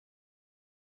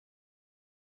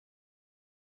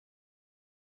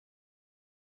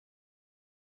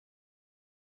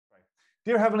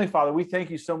Dear Heavenly Father, we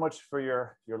thank you so much for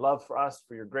your love for us,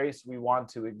 for your grace. We want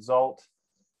to exalt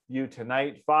you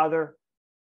tonight. Father,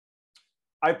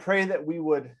 I pray that we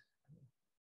would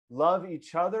love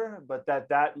each other, but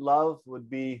that love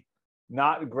would be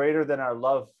not greater than our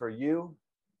love for you,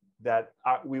 that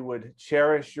we would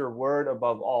cherish your word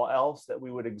above all else, that we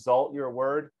would exalt your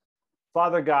word.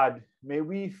 Father God, may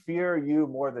we fear you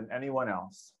more than anyone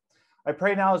else. I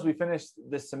pray now as we finish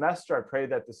this semester, I pray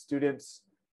that the students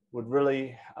would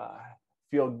really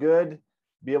feel good,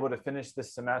 be able to finish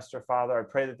this semester, Father. I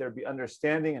pray that there be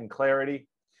understanding and clarity,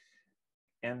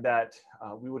 and that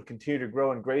we would continue to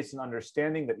grow in grace and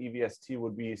understanding, that EVST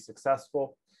would be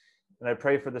successful. And I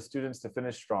pray for the students to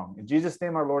finish strong. In Jesus'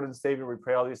 name, our Lord and Savior, we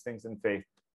pray all these things in faith.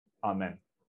 Amen.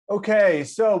 Okay,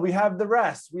 so we have the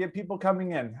rest. We have people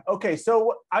coming in. Okay,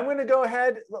 so I'm going to go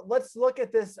ahead. Let's look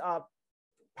at this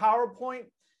PowerPoint.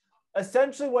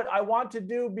 Essentially what I want to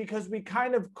do, because we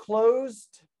kind of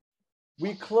closed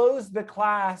the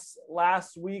class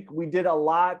last week. We did a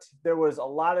lot. There was a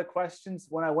lot of questions.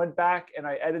 When I went back and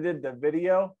I edited the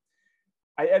video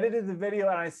and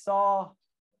I saw,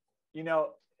 you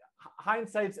know,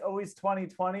 hindsight's always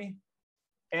 20/20.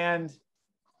 And,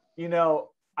 you know,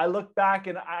 I looked back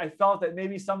and I felt that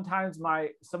maybe sometimes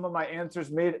some of my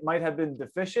answers might have been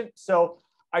deficient. So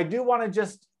I do want to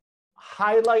just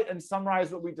highlight and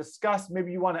summarize what we discussed.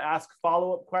 Maybe you want to ask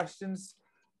follow-up questions.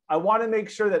 I want to make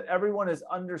sure that everyone is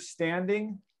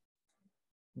understanding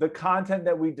the content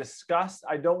that we discussed.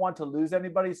 I don't want to lose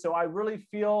anybody. So I really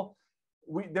feel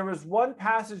there was one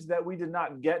passage that we did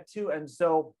not get to. And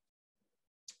so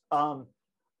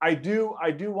I do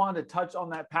want to touch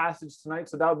on that passage tonight.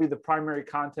 So that would be the primary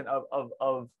content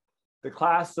of the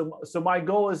class. So my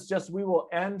goal is just, we will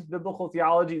end biblical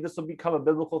theology. This will become a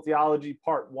biblical theology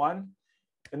part 1.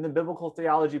 And then biblical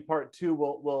theology part 2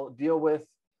 will deal with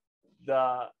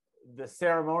the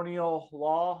ceremonial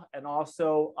law, and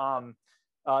also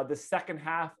the second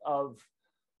half of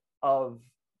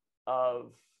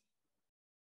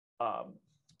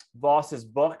Voss's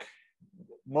book.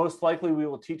 Most likely we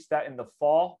will teach that in the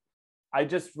fall. I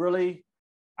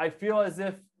feel as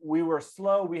if we were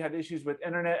slow. We had issues with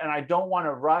internet, and I don't want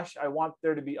to rush. I want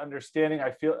there to be understanding.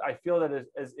 I feel that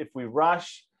as if we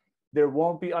rush, there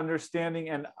won't be understanding.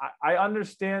 And I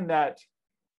understand that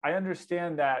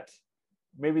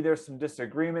maybe there's some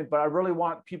disagreement, but I really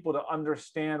want people to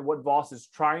understand what Voss is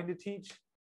trying to teach.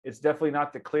 It's definitely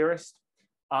not the clearest.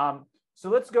 So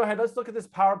let's go ahead. Let's look at this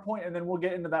PowerPoint, and then we'll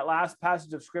get into that last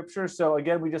passage of scripture. So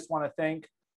again, we just want to thank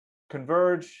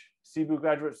Converge, Cebu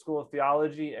Graduate School of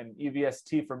Theology, and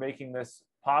EVST for making this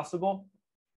possible.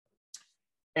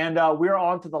 And we're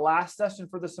on to the last session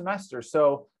for the semester.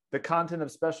 So the content of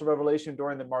special revelation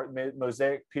during the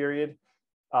Mosaic period,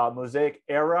 Mosaic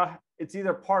era. It's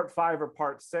either part 5 or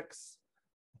part 6.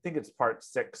 I think it's part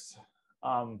 6.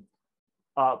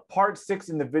 Part 6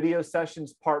 in the video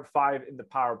sessions, part 5 in the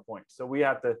PowerPoint. So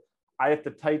I have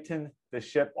to tighten the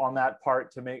ship on that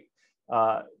part to make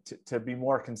to be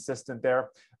more consistent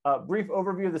there. Brief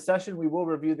overview of the session. We will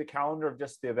review the calendar of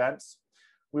just the events.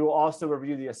 We will also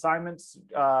review the assignments.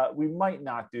 We might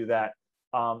not do that.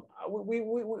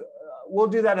 We'll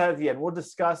do that at the end. We'll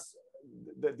discuss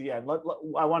the end.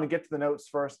 I want to get to the notes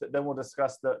first, then we'll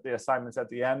discuss the assignments at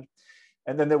the end,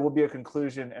 and then there will be a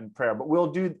conclusion and prayer. But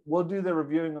we'll do the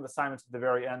reviewing of the assignments at the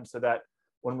very end, so that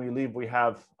when we leave, we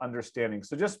have understanding.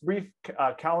 So just brief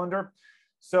calendar.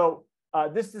 So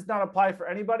this does not apply for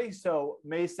anybody. So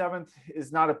May 7th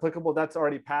is not applicable. That's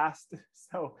already passed.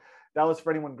 So that was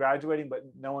for anyone graduating, but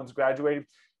no one's graduating.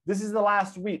 This is the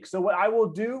last week. So what I will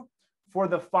do for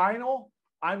the final,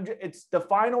 the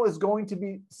final is going to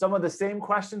be some of the same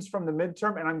questions from the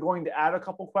midterm, and I'm going to add a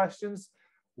couple questions.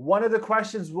 One of the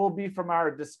questions will be from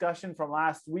our discussion from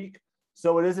last week.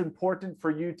 So it is important for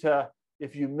you to,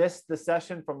 if you missed the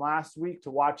session from last week,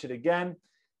 to watch it again.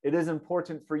 It is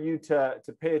important for you to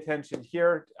pay attention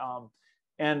here.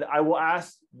 And I will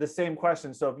ask the same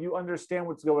question. So if you understand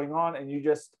what's going on and you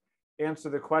just answer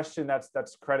the question,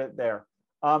 that's credit there.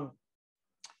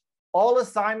 All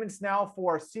assignments now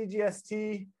for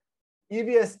CGST,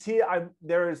 EVST,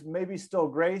 there is maybe still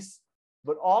grace,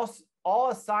 but all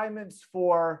assignments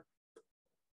for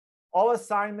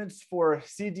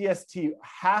CGST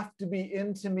have to be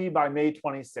into me by May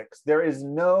 26th. There is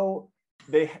no,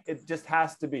 it just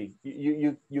has to be.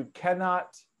 You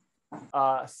cannot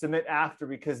submit after,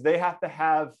 because they have to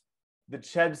have the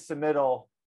CHED submittal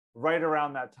right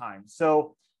around that time.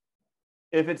 So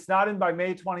if it's not in by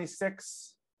May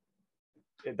 26th,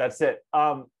 that's it.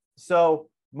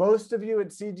 So most of you at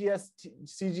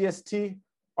CGST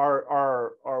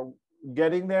are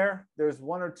getting there. There's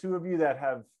 1 or 2 of you that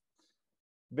have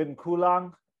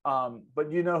vinkulang,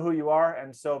 but you know who you are.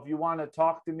 And so if you want to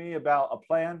talk to me about a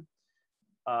plan,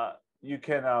 you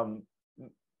can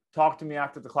talk to me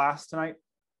after the class tonight.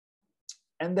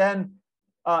 And then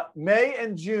May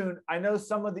and June, I know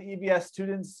some of the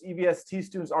EBST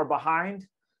students are behind.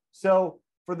 So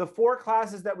for the 4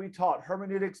 classes that we taught,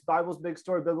 hermeneutics, Bible's big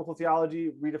story, biblical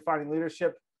theology, redefining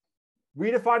leadership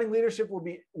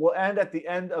will end at the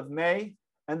end of May.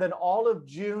 And then all of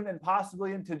June and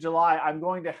possibly into July, I'm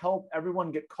going to help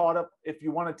everyone get caught up. If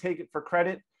you want to take it for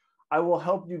credit, I will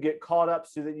help you get caught up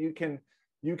so that you can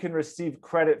receive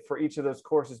credit for each of those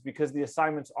courses, because the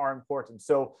assignments are important.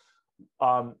 So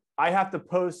I have to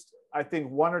post, I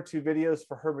think, 1 or 2 videos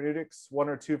for hermeneutics, 1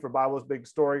 or 2 for Bible's big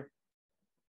story.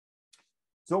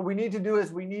 So what we need to do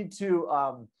is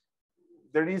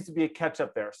there needs to be a catch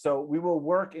up there. So we will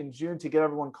work in June to get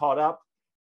everyone caught up.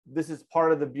 This is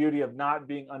part of the beauty of not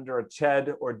being under a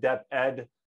CHED or DEP Ed,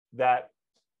 that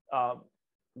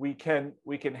we can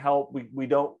help.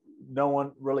 No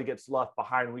one really gets left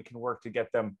behind. We can work to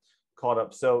get them caught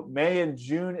up. So May and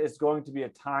June is going to be a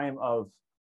time of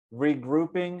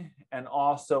regrouping and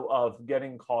also of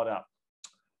getting caught up.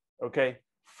 Okay.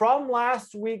 From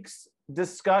last week's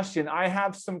discussion, I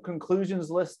have some conclusions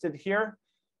listed here.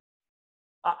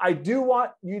 I do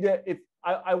want you to,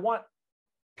 I want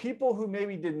people who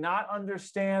maybe did not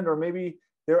understand, or maybe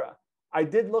I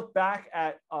did look back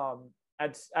at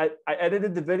I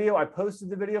edited the video, I posted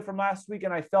the video from last week,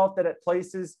 and I felt that at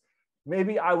places,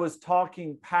 maybe I was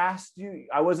talking past you.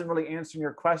 I wasn't really answering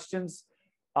your questions.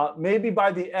 Maybe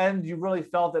by the end, you really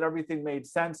felt that everything made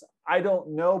sense. I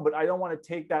don't know, but I don't want to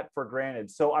take that for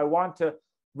granted. So I want to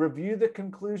review the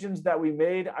conclusions that we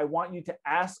made. I want you to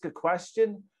ask a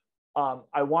question.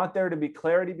 I want there to be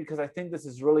clarity, because I think this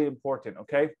is really important,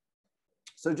 okay?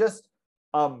 So just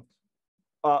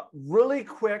really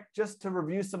quick, just to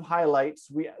review some highlights,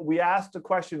 we asked a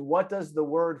question: what does the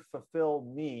word fulfill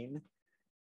mean?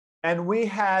 And we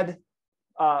had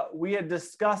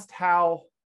discussed how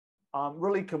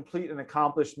really complete and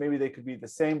accomplished, maybe they could be the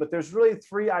same, but there's really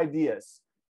 3 ideas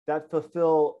that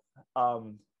fulfill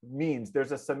means.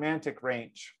 There's a semantic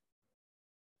range.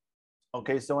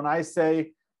 Okay, so when I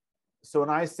say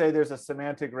there's a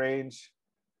semantic range,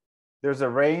 there's a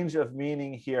range of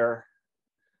meaning here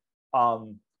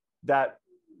that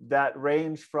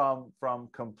range from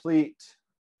complete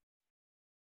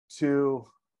to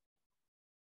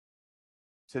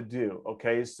do.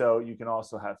 Okay, so you can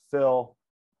also have fill.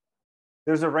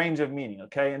 There's a range of meaning.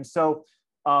 Okay, and so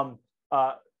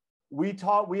we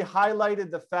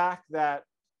highlighted the fact that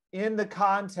in the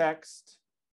context,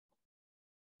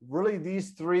 really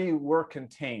these 3 were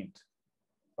contained.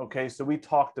 Okay, so we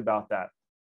talked about that.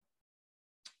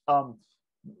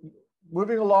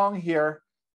 Moving along here,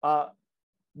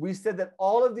 we said that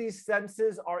all of these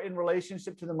senses are in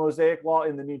relationship to the Mosaic law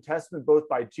in the New Testament, both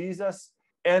by Jesus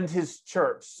and his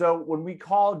church. So when we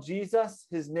call Jesus,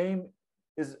 his name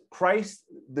is Christ,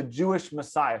 the Jewish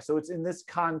Messiah. So it's in this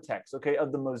context, okay,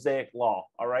 of the Mosaic law,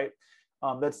 all right?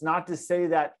 That's not to say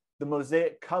that the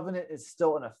Mosaic covenant is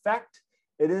still in effect.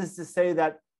 It is to say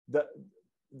that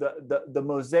the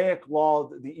Mosaic law,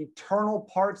 the eternal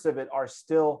parts of it are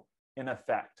still in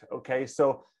effect, okay?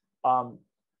 So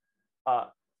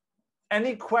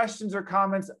any questions or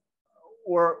comments,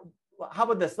 or how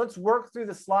about this? Let's work through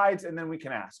the slides and then we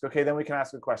can ask. Okay, then we can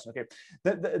ask a question. Okay,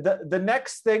 the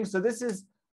next thing. So this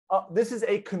is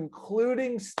a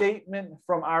concluding statement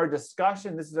from our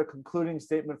discussion. This is a concluding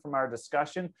statement from our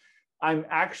discussion. I'm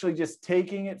actually just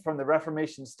taking it from the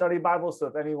Reformation Study Bible. So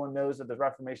if anyone knows of the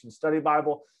Reformation Study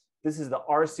Bible, this is the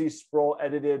R.C. Sproul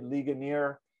edited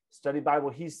Ligonier Study Bible.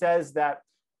 He says that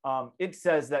it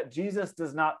says that Jesus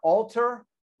does not alter,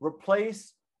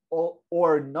 replace,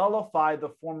 or nullify the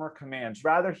former commands.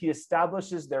 Rather, he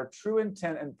establishes their true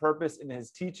intent and purpose in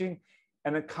his teaching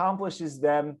and accomplishes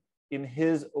them in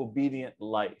his obedient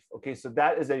life. Okay, so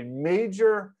that is a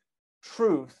major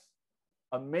truth,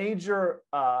 a major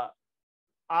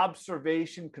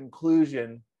observation,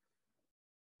 conclusion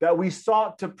that we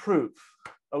sought to prove.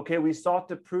 Okay, we sought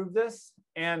to prove this.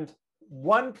 And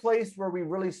one place where we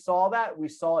really saw that, we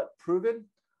saw it proven,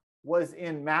 was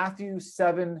in Matthew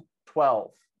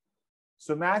 7:12.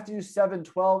 So Matthew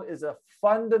 7:12 is a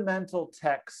fundamental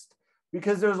text,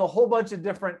 because there's a whole bunch of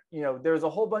different, there's a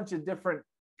whole bunch of different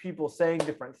people saying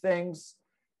different things.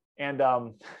 And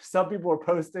some people are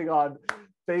posting on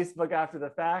Facebook after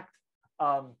the fact.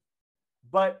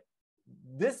 But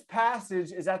this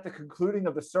passage is at the concluding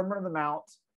of the Sermon on the Mount.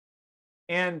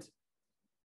 And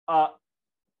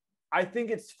I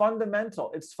think it's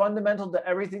fundamental. It's fundamental to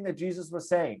everything that Jesus was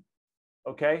saying.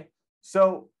 Okay.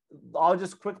 So I'll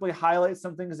just quickly highlight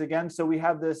some things again. So we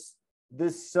have this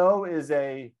so is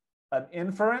an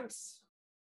inference.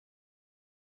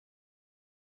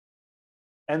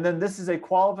 And then this is a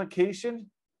qualification.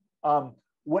 So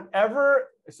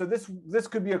this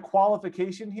could be a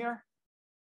qualification here.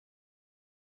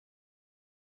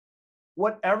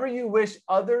 Whatever you wish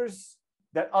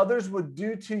that others would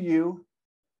do to you,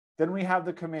 then we have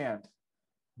the command.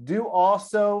 Do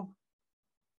also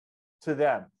to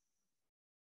them.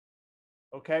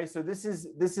 Okay, so this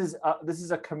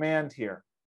is a command here.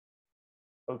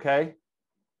 Okay,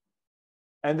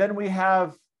 and then we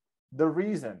have the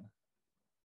reason.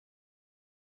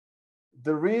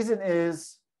 The reason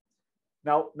is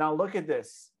now look at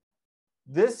this.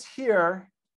 This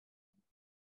here,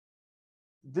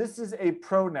 this is a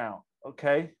pronoun.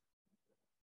 Okay,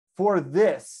 for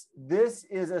this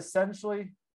is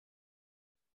essentially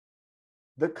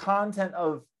the content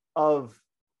of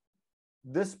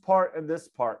this part and this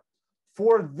part.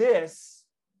 For this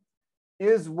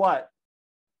is what?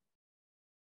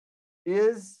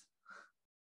 Is,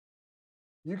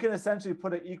 you can essentially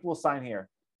put an equal sign here.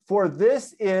 For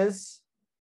this is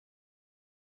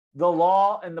the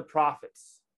law and the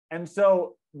prophets. And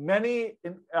so many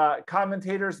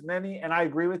commentators, and I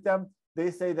agree with them,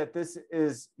 they say that this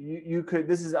is,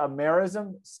 this is a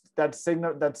merism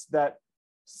that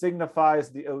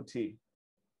signifies the OT.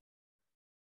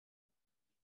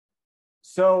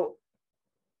 So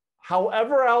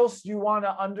however else you want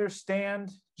to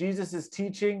understand Jesus'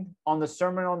 teaching on the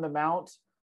Sermon on the Mount,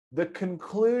 the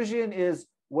conclusion is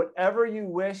whatever you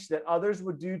wish that others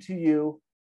would do to you,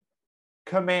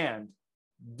 command,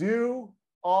 do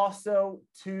also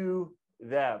to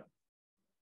them.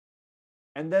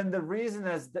 And then the reason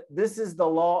is that this is the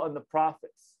law and the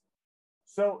prophets.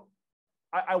 So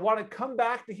I want to come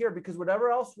back to here because whatever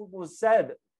else was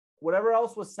said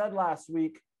last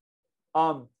week,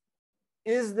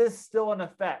 is this still an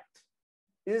effect?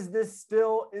 Is this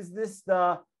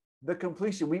the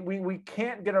completion? We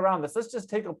can't get around this. Let's just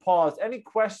take a pause. Any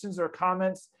questions or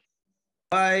comments?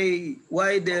 Why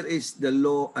there is the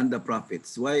law and the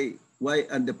prophets? Why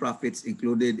are the prophets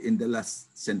included in the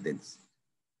last sentence?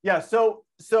 Yeah, so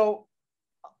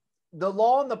the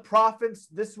law and the prophets,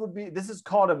 this is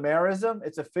called a merism.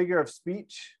 It's a figure of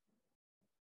speech.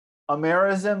 A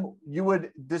merism, you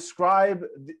would describe,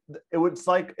 it's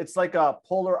like a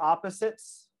polar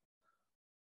opposites.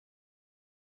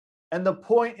 And the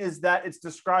point is that it's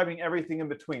describing everything in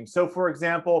between. So for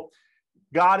example,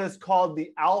 God is called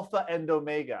the Alpha and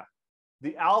Omega.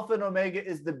 The Alpha and Omega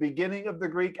is the beginning of the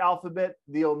Greek alphabet.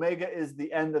 The Omega is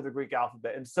the end of the Greek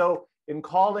alphabet. And so in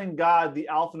calling God the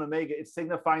Alpha and Omega, it's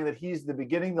signifying that he's the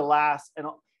beginning, the last, and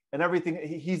everything.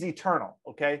 He's eternal,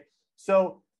 okay?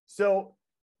 So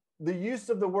the use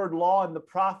of the word law and the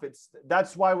prophets,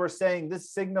 that's why we're saying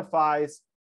this signifies,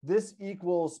 this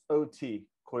equals OT,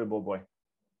 boy.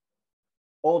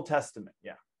 Old Testament,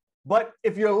 yeah. But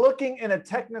if you're looking in a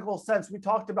technical sense, we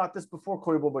talked about this before,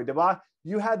 boy,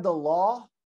 you had the law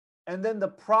and then the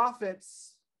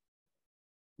prophets.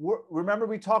 Remember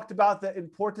we talked about the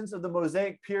importance of the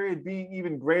Mosaic period being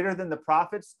even greater than the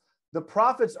prophets. The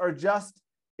prophets are just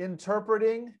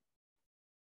interpreting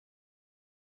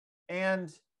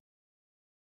and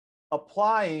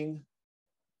applying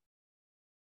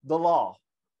the law,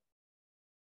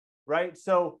 right?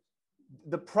 So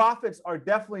the prophets are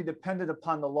definitely dependent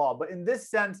upon the law, but in this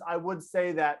sense, I would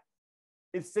say that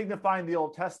it's signifying the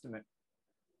Old Testament.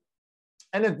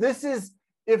 And if this is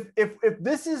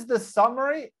the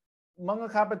summary,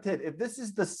 mga kapatid, if this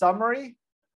is the summary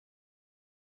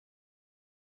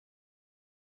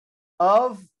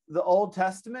of the Old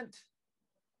Testament,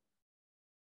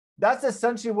 that's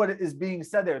essentially what is being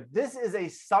said there. This is a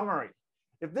summary.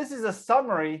 If this is a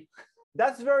summary,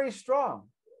 that's very strong.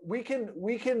 We can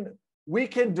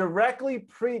directly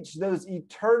preach those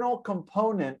eternal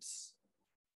components,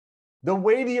 the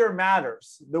weightier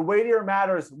matters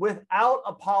without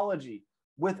apology,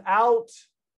 without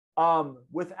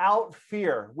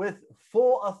fear, with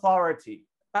full authority.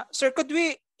 Sir, could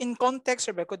we, in context,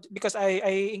 because I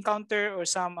encounter or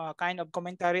some kind of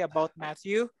commentary about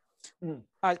Matthew,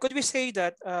 could we say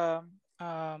that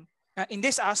in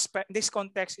this aspect, this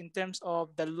context, in terms of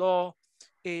the law,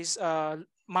 is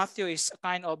Matthew is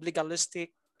kind of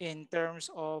legalistic in terms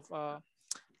of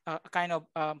kind of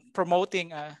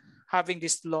promoting having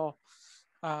this law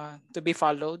to be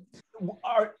followed?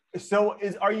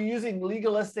 Are you using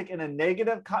legalistic in a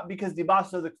negative? Because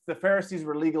the Pharisees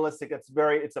were legalistic. It's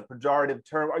a pejorative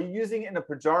term. Are you using it in a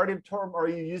pejorative term, or are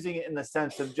you using it in the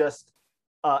sense of just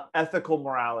ethical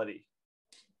morality?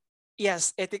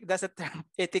 Yes, that's a term,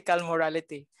 ethical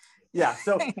morality. Yeah.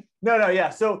 So no. Yeah.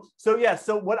 So yeah.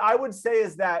 So what I would say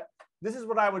is that this is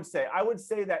what I would say. I would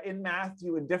say that in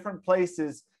Matthew, in different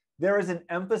places, there is an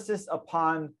emphasis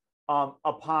upon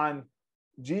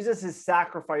Jesus'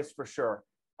 sacrifice for sure.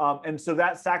 And so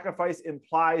that sacrifice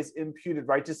implies imputed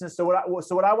righteousness. So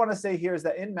what I want to say here is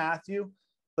that in Matthew,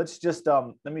 let's just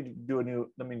let me do a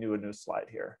new slide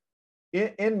here.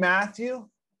 In Matthew,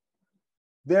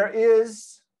 there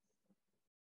is,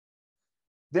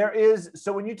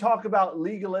 so when you talk about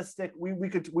legalistic,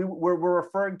 we're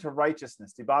referring to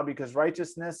righteousness, Bob, because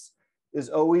righteousness is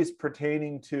always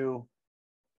pertaining to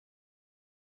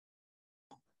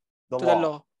the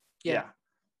law. Yeah.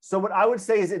 So what I would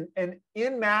say is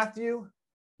in Matthew,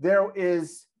 there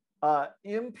is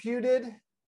imputed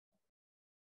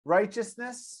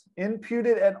righteousness,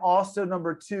 imputed, and also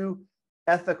number 2,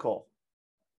 ethical.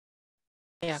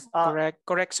 Yeah,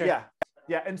 correct, sir.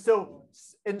 Yeah. And so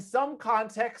in some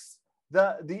contexts,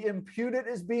 the imputed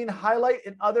is being highlighted.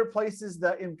 In other places,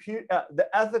 the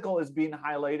ethical is being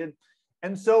highlighted.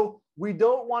 And so we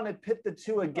don't want to pit the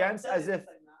two against as if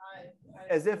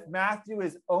Matthew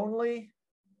is only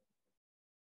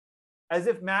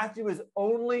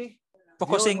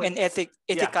focusing in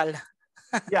ethical.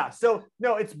 Yeah. So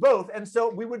no, it's both. And so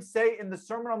we would say in the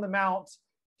Sermon on the Mount,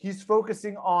 he's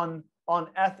focusing on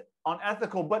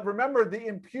ethical. But remember, the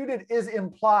imputed is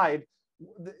implied.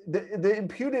 The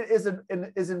imputed is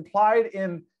implied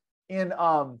in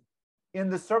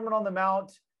the Sermon on the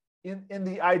Mount in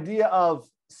the idea of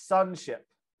sonship.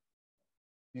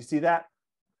 You see that?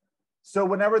 So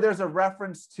whenever there's a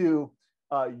reference to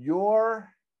your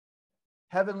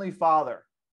heavenly Father,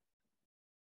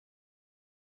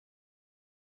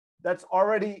 that's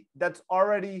already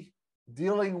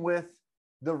dealing with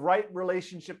the right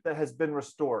relationship that has been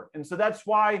restored. And so that's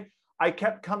why I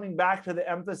kept coming back to the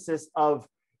emphasis of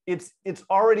it's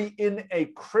already in a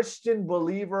Christian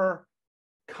believer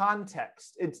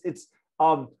context.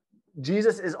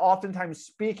 Jesus is oftentimes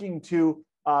speaking to,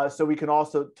 so we can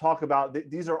also talk about,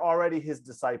 these are already his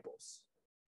disciples.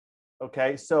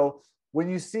 Okay, so when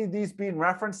you see these being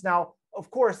referenced, now, of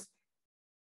course,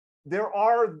 there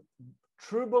are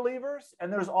true believers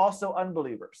and there's also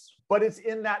unbelievers, but it's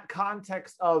in that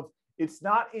context of, it's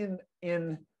not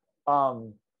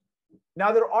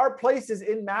now there are places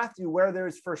in Matthew where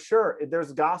there's for sure,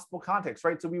 there's gospel context,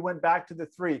 right? So we went back to the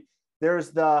 3.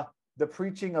 There's the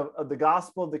preaching of the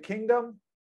gospel of the kingdom,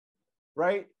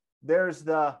 right? There's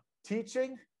the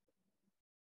teaching,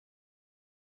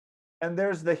 and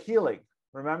there's the healing.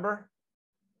 Remember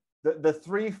the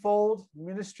threefold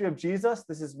ministry of Jesus.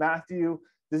 This is Matthew.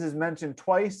 This is mentioned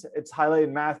twice. It's highlighted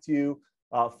in Matthew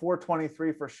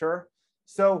 4:23 for sure.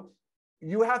 So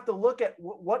you have to look at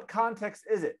what context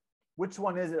is it? Which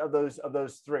one is it of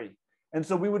those 3? And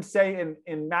so we would say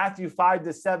in Matthew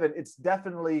 5-7, it's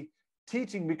definitely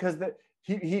teaching, because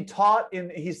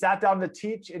he sat down to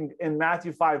teach in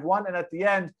Matthew 5:1, and at the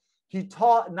end he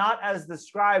taught not as the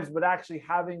scribes, but actually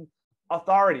having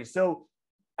authority. So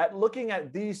at looking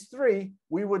at these 3,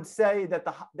 we would say that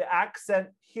the accent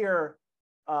here,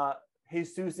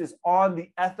 Jesus, is on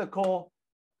the ethical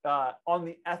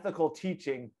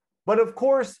teaching. But of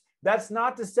course, that's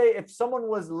not to say if someone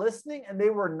was listening and they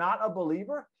were not a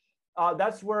believer,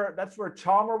 that's where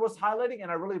Chalmer was highlighting, and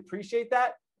I really appreciate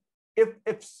that.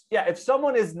 If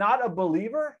someone is not a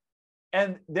believer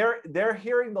and they're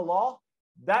hearing the law,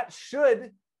 that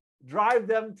should drive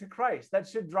them to Christ. That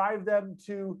should drive them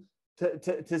to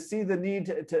see the need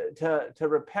to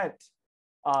repent.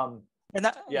 Go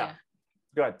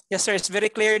ahead. Yes, sir. It's very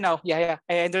clear now. Yeah,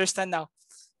 I understand now.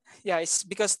 Yeah, it's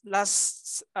because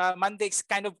last Monday is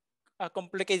kind of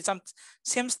complicated.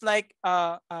 Seems like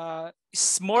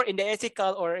it's more in the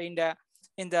ethical or in the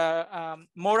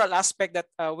moral aspect that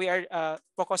we are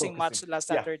focusing much last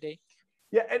Saturday.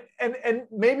 Yeah, and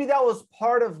maybe that was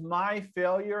part of my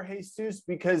failure, Jesus,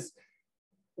 because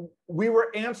we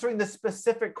were answering the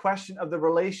specific question of the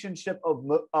relationship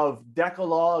of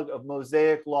Decalogue, of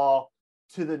Mosaic law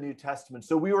to the New Testament.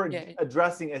 So we were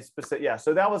addressing a specific,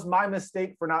 so that was my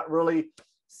mistake for not really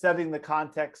setting the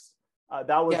context.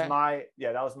 That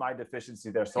was my deficiency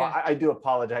there. So I do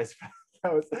apologize for that.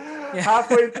 I was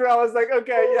halfway through. I was like,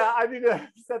 okay, I need to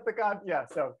set the context. Yeah,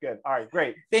 so good. All right,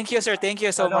 great. Thank you, sir. Thank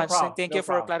you so much. Problem. Thank you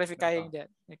for clarifying that.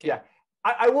 Okay. Yeah,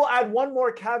 I will add one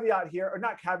more caveat here, or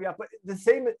not caveat, but the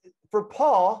same for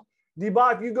Paul.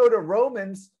 Diba, if you go to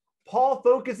Romans, Paul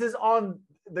focuses on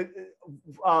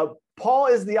Paul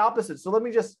is the opposite. So let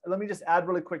me just add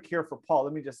really quick here for Paul.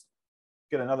 Let me just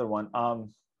get another one.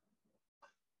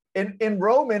 In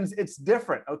Romans, it's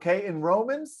different. Okay, in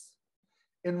Romans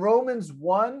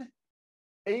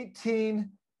 1:18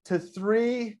 to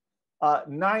 3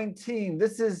 19,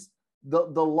 this is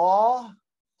the law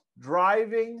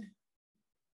driving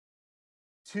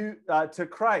to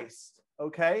Christ,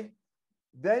 okay?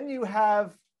 Then you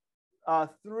have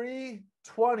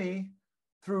 3:20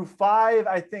 through 5,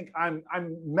 I think I'm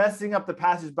messing up the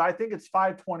passage, but I think it's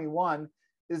 5:21,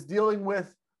 is dealing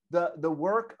with the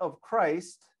work of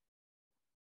Christ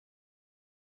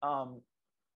and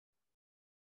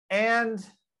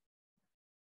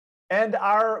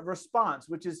our response,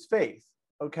 which is faith,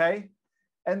 okay?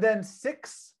 And then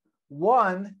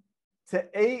 6:1 to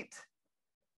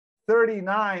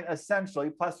 8:39, essentially,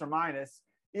 plus or minus,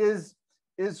 is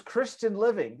Christian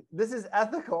living. This is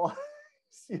ethical.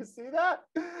 You see that?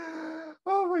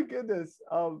 Oh my goodness.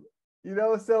 You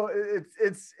know, so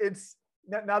it's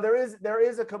now there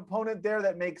is a component there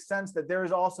that makes sense, that there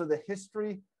is also the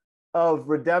history of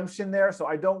redemption there. So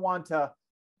I don't want to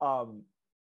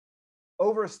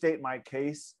overstate my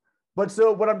case. But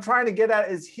so what I'm trying to get at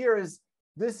is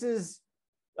this is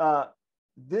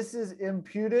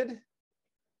imputed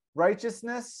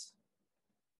righteousness,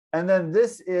 and then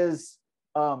this is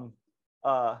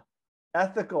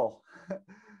ethical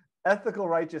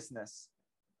righteousness.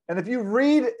 And if you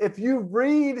read,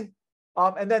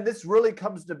 and then this really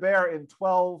comes to bear in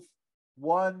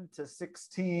 12:1 to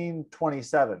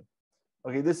 16:27.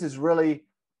 Okay, this is really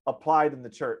applied in the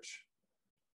church,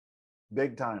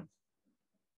 big time.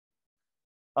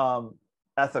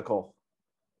 Ethical.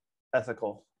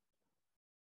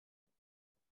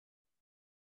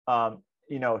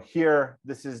 You know, here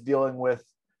this is dealing with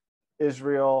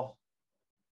Israel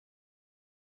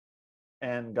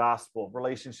and gospel,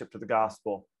 relationship to the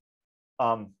gospel.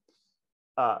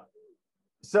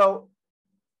 So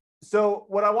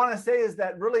what I want to say is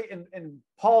that really in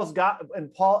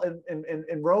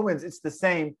Romans, it's the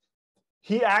same.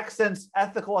 He accents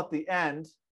ethical at the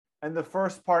end, and the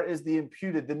first part is the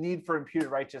need for imputed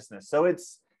righteousness. So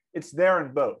it's there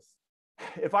in both.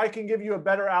 If I can give you a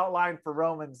better outline for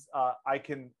Romans,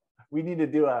 we need to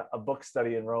do a book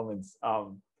study in Romans.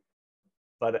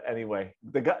 But anyway,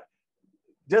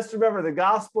 just remember the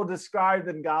gospel described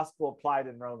and gospel applied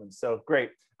in Romans. So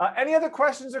great. Any other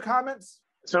questions or comments?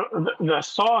 So the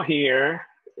saw here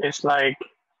is like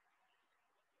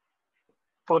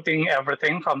putting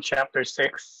everything from chapter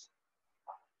 6,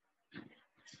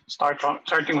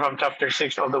 starting from chapter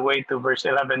 6 all the way to verse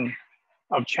 11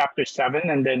 of chapter 7,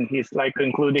 and then he's like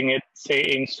concluding it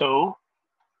saying, so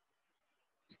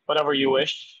whatever you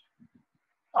wish,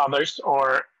 others,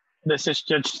 or this is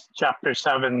just chapter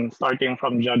 7 starting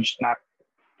from judge not.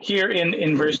 Here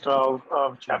in verse 12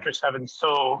 of chapter 7,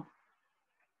 so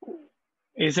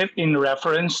is it in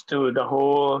reference to the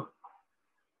whole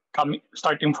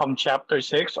starting from chapter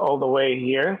 6 all the way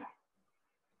here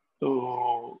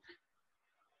to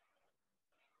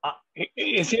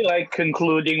is he like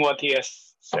concluding what he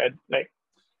has said, like,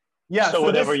 yeah, so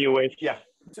whatever you wish? Yeah.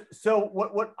 So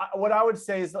what I would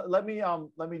say is, let me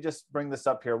just bring this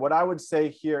up here. What I would say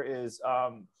here is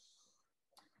I'll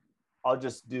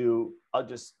just do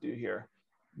here.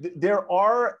 There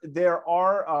are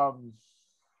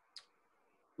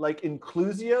like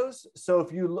inclusios. So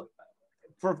if you look,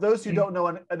 for those who don't know,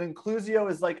 an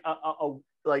inclusio is like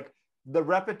like the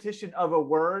repetition of a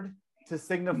word to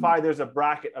signify there's a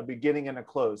bracket, a beginning and a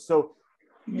close. So,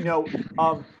 you know,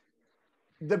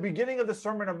 the beginning of the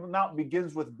Sermon on the Mount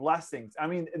begins with blessings. I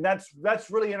mean, and that's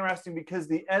really interesting, because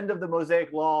the end of the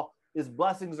Mosaic law is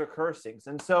blessings or cursings.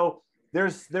 And so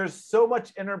there's so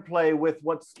much interplay with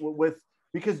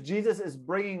because Jesus is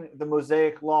bringing the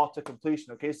Mosaic law to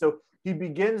completion. Okay, so he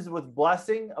begins with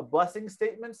blessing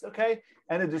statements, okay,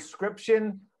 and a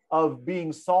description of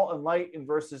being salt and light in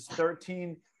verses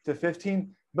 13 to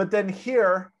 15. But then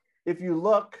here, if you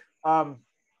look, I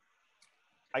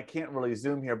can't really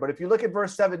zoom here, but if you look at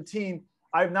verse 17,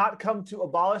 I've not come to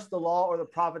abolish the law or the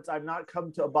prophets. I've not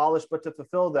come to abolish, but to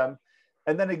fulfill them.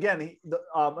 And then again,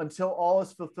 until all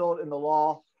is fulfilled in the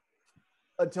law,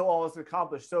 until all is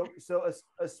accomplished. So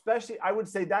especially, I would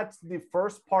say that's the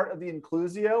first part of the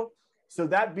inclusio. So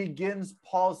that begins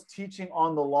Paul's teaching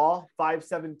on the law,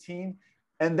 5:17,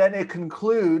 and then it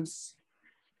concludes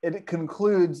in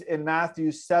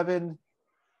Matthew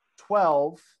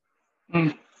 7:12.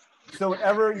 So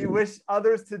whatever you wish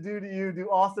others to do to you, do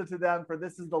also to them, for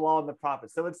this is the law and the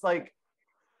prophets. So it's like,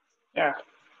 yeah.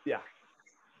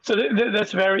 So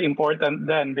that's very important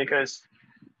then, because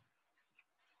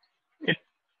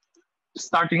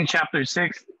starting chapter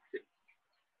 6,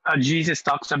 Jesus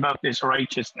talks about this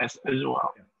righteousness as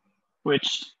well,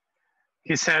 which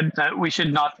he said that we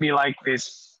should not be like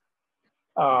this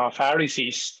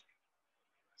Pharisees.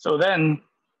 So then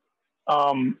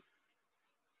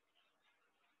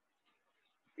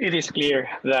it is clear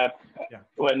that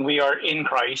when we are in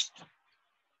Christ,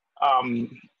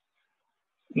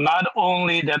 not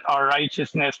only that our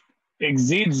righteousness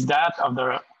exceeds that of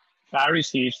the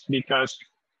Pharisees because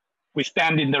we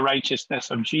stand in the righteousness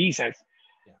of Jesus,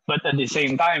 but at the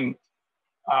same time,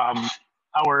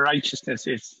 our righteousness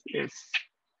is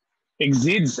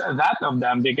exceeds that of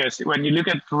them, because when you look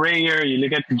at prayer, you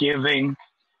look at giving,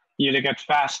 you look at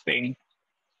fasting,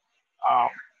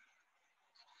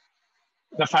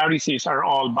 the Pharisees are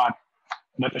all but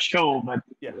a show. But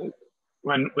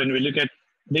when we look at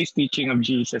this teaching of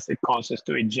Jesus, it calls us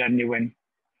to a genuine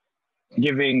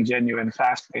giving, genuine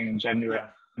fasting, genuine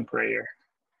prayer.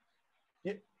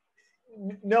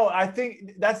 No, I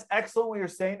think that's excellent what you're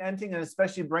saying, Enting, and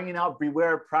especially bringing out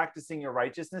beware of practicing your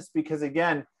righteousness, because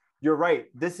again, you're right.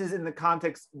 This is in the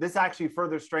context, this actually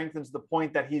further strengthens the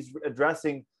point that he's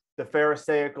addressing the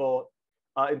Pharisaical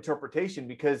interpretation,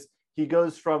 because he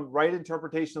goes from right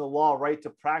interpretation of the law, right, to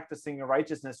practicing your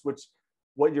righteousness, which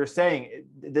what you're saying,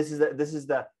 this is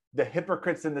the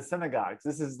hypocrites in the synagogues.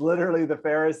 This is literally the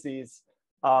Pharisees.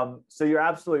 So you're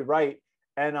absolutely right.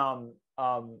 And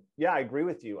I agree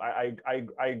with you. I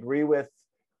agree with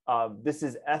this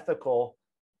is ethical.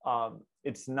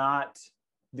 It's not,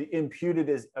 the imputed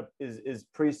is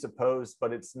presupposed,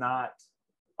 but it's not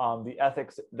the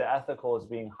ethical is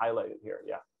being highlighted here.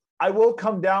 Yeah. I will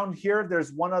come down here.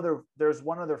 There's one other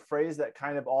phrase that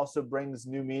kind of also brings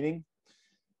new meaning.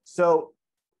 So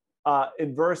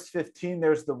in verse 15,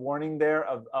 there's the warning there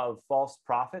of false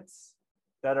prophets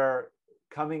that are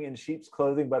coming in sheep's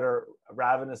clothing, but are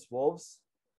ravenous wolves.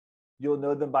 You'll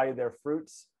know them by their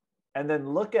fruits. And then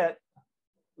look at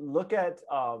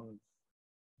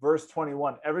verse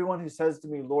 21. Everyone who says to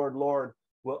me, Lord, Lord,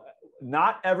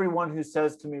 not everyone who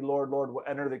says to me, Lord, Lord, will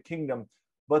enter the kingdom,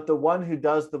 but the one who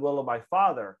does the will of my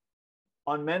Father.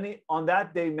 On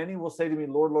that day, many will say to me,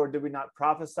 Lord, Lord, did we not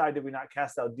prophesy? Did we not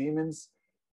cast out demons?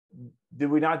 Did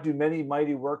we not do many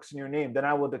mighty works in your name? Then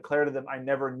I will declare to them, I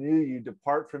never knew you.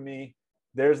 Depart from me.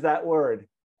 There's that word,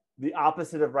 the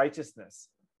opposite of righteousness.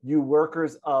 You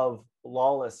workers of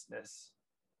lawlessness.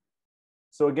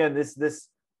 So again, this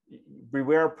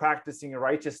beware of practicing your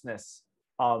righteousness,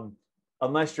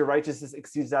 unless your righteousness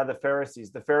exceeds that of the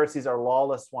Pharisees. The Pharisees are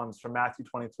lawless ones from Matthew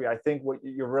 23. I think what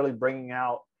you're really bringing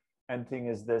out, Enting,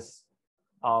 is this,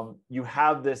 you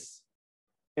have this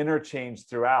interchange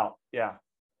throughout. Yeah.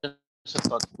 Just a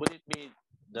thought. Would it be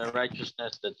the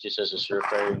righteousness that Jesus is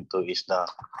referring to is the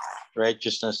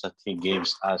righteousness that he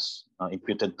gives us,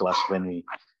 imputed to us when we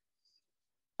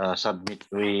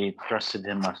we trusted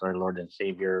him as our Lord and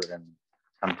Savior, and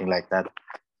something like that?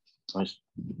 Because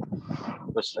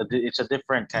it's a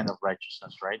different kind of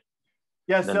righteousness, right?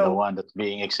 Yeah. Than the one that's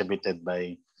being exhibited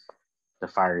by the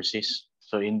Pharisees.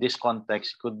 So in this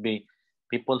context, it could be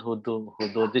people who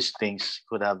do these things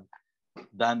could have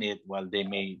done it while they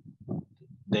may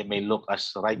look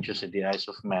as righteous in the eyes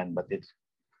of man, but it's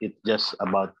just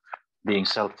about being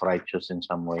self-righteous in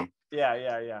some way.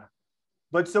 Yeah.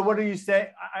 But so what are you saying?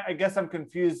 I guess I'm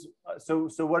confused. So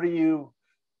what are you?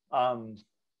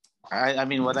 I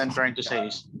mean, what I'm trying to say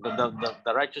is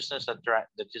the righteousness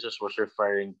that Jesus was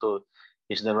referring to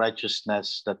is the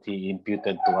righteousness that he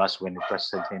imputed to us when we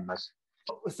trusted him as.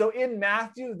 So in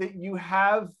Matthew, that you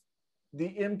have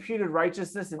the imputed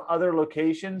righteousness in other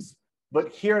locations, but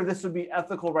here this would be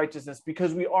ethical righteousness,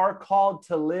 because we are called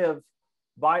to live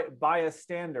by a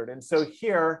standard. And so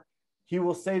here he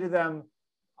will say to them,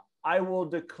 I will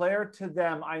declare to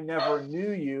them, I never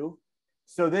knew you.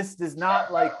 So this is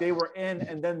not like they were in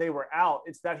and then they were out.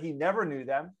 It's that he never knew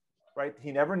them, right?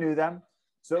 He never knew them.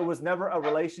 So it was never a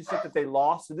relationship that they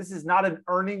lost. So this is not an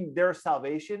earning their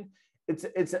salvation.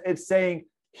 It's saying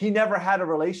he never had a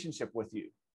relationship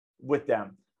with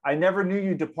them. I never knew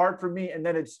you. Depart from me. And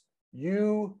then it's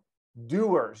you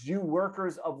doers, you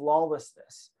workers of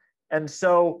lawlessness. And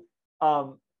so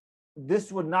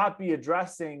this would not be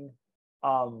addressing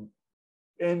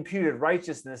imputed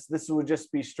righteousness. This would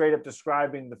just be straight up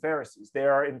describing the Pharisees. They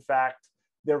are, in fact,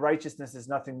 their righteousness is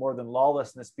nothing more than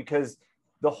lawlessness, because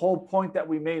the whole point that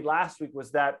we made last week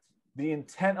was that the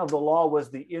intent of the law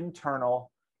was the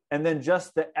internal, and then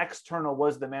just the external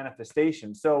was the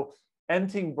manifestation. So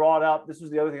Enting brought up, this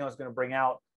was the other thing I was going to bring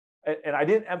out, and I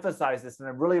didn't emphasize this, and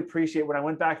I really appreciate when I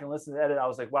went back and listened to the edit, I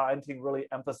was like, wow, Enting really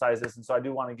emphasized this, and so I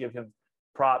do want to give him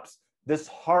props. This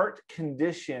heart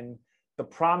condition, the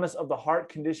promise of the heart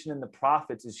condition in the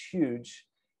prophets is huge.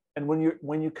 And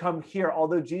when you come here,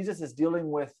 although Jesus is dealing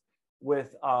with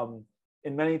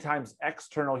in many times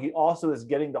external, he also is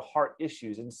getting the heart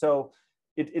issues. And so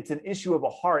it's an issue of a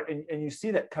heart. And you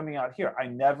see that coming out here. I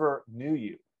never knew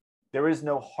you. there is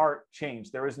no heart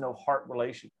change. There is no heart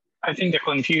relation. I think the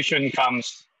confusion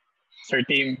comes, Sir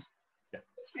Team,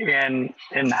 in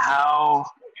how,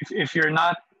 if you're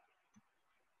not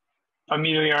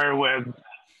familiar with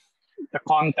the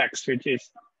context, which is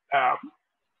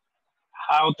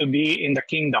how to be in the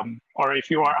kingdom, or if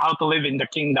you are how to live in the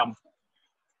kingdom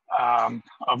of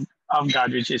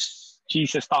God, which is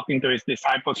Jesus talking to his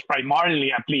disciples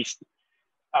primarily, at least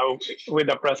with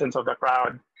the presence of the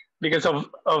crowd, because of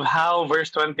how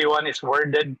verse 21 is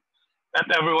worded.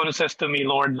 Not everyone who says to me,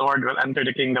 Lord, Lord, will enter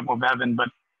the kingdom of heaven, but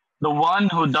the one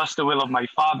who does the will of my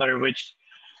Father, which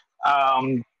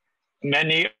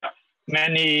many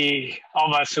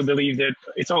of us who believe that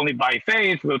it's only by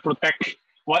faith will protect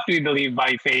what we believe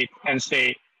by faith and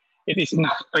say it is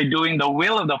not by doing the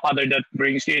will of the Father that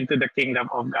brings you into the kingdom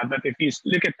of God. But if you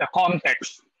look at the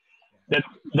context, that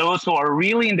those who are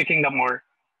really in the kingdom, or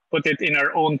put it in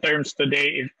our own terms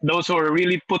today, if those who are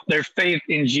really put their faith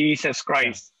in Jesus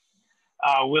Christ,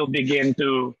 will begin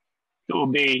to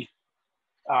obey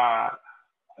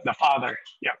the Father.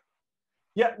 Yeah.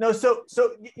 Yeah. No. So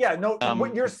yeah. No.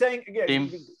 What you're saying? Yeah.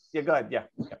 Yeah. Go ahead. Yeah.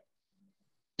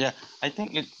 Yeah. I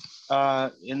think it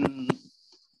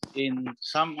in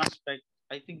some aspect,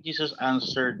 I think Jesus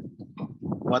answered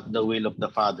what the will of the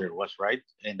Father was, right?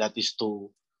 And that is to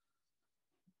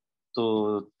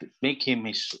make him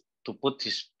to put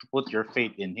your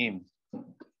faith in him.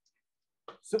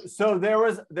 So there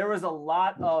was a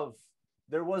lot of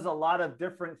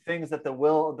different things that the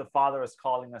will of the Father is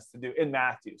calling us to do in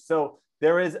Matthew. So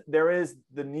there is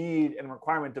the need and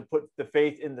requirement to put the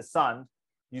faith in the Son.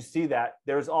 You see that.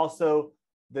 There's also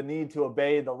the need to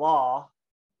obey the law.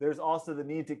 There's also the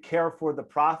need to care for the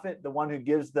prophet, the one who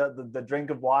gives the drink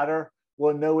of water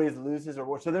will in no ways lose his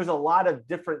reward. So there's a lot of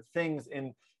different things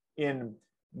in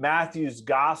Matthew's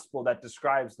gospel that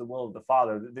describes the will of the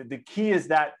Father. The key is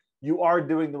that you are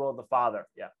doing the will of the Father.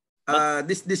 Yeah.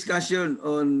 This discussion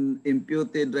on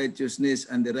imputed righteousness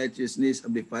and the righteousness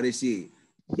of the Pharisee,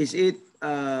 is it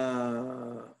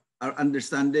our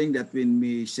understanding that when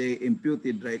we say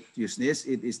imputed righteousness,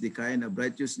 it is the kind of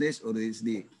righteousness, or it is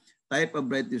the type of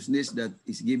righteousness that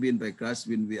is given by Christ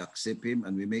when we accept him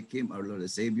and we make him our Lord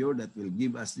and Savior, that will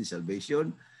give us the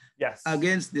salvation? Yes.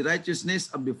 Against the righteousness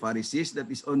of the Pharisees that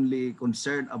is only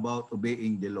concerned about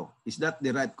obeying the law. Is that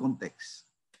the right context?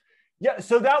 Yeah,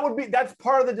 so that's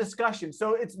part of the discussion.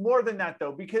 So it's more than that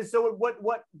though, because so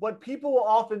what people will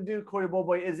often do, Koya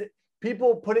Boboy, is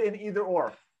people put it in either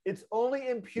or. It's only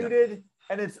imputed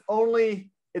and it's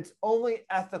only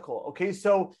ethical. Okay,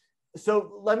 so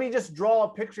let me just draw a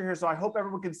picture here so I hope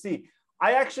everyone can see.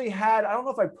 I actually had, I don't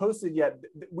know if I posted yet,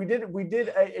 we did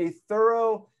a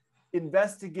thorough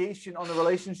investigation on the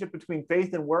relationship between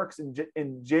faith and works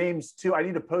in James 2. I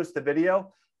need to post the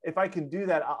video. If I can do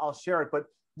that, I'll share it. But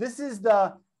this is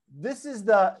the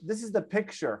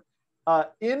picture.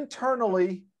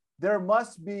 Internally, there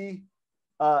must be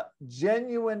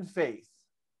genuine faith.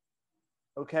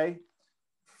 Okay,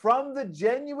 from the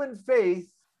genuine faith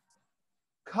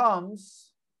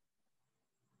comes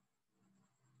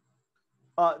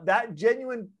that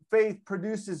genuine faith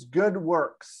produces good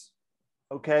works.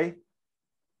 Okay,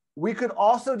 we could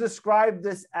also describe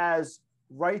this as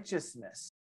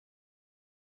righteousness.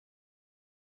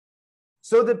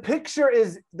 So the picture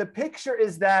is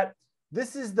that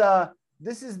this is the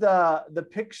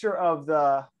picture of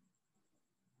the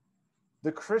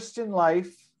Christian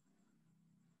life.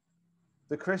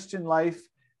 The Christian life,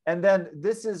 and then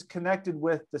this is connected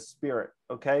with the Spirit.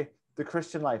 Okay, the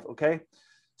Christian life. Okay,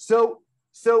 so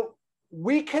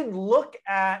we can look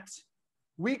at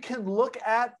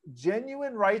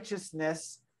genuine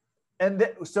righteousness, and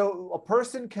so a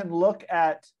person can look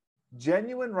at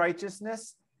genuine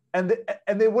righteousness, and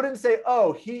they wouldn't say,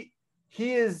 oh, he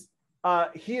is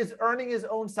earning his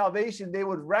own salvation. They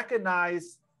would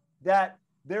recognize that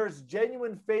there's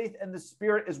genuine faith and the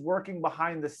Spirit is working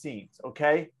behind the scenes.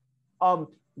 Okay,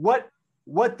 what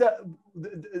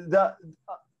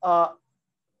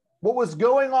was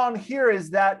going on here is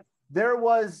that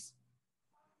this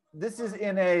is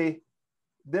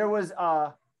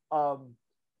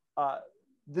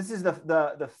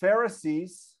the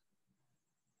Pharisees,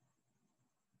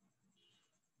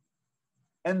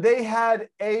 and they had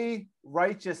a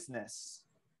righteousness.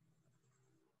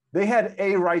 They had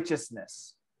a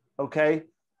righteousness, okay?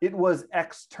 It was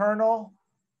external.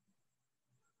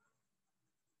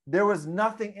 There was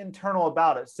nothing internal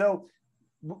about it. So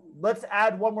let's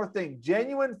add one more thing.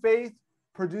 Genuine faith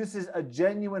produces a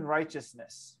genuine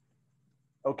righteousness,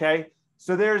 okay?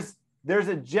 So there's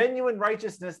a genuine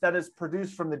righteousness that is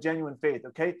produced from the genuine faith,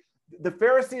 okay? the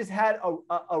Pharisees had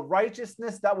a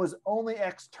righteousness that was only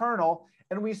external.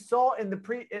 And we saw in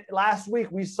the last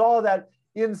week, we saw that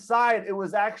inside it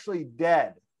was actually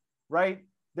dead, right?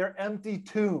 They're empty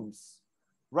tombs,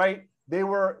 right? They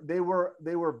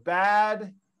were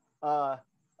bad,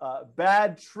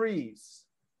 bad trees.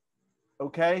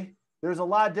 Okay, there's a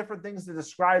lot of different things to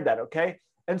describe that. Okay,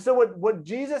 and so what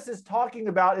Jesus is talking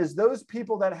about is those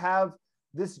people that have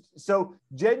this. So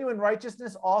genuine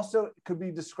righteousness also could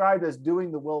be described as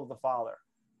doing the will of the Father.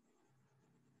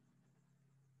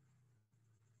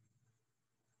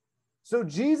 So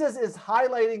Jesus is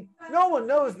highlighting, no one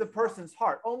knows the person's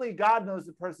heart. Only God knows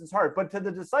the person's heart. But to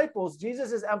the disciples,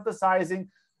 Jesus is emphasizing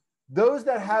those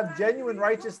that have genuine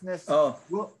righteousness,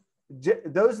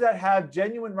 those that have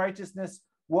genuine righteousness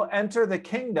will enter the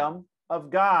kingdom of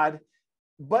God.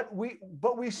 But we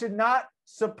should not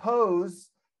suppose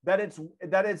that it's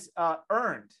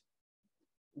earned.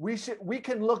 We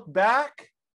can look back.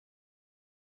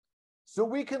 So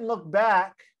we can look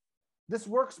back. This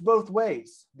works both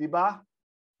ways, diba?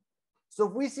 So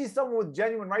if we see someone with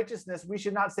genuine righteousness, we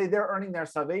should not say they're earning their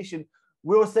salvation.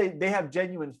 We'll say they have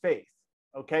genuine faith,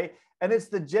 okay? And it's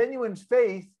the genuine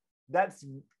faith that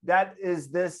is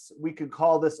this, we could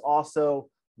call this also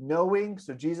knowing.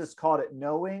 So Jesus called it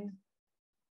knowing.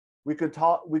 We could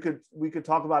talk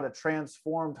about a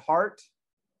transformed heart.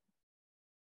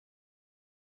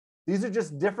 These are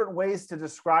just different ways to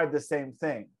describe the same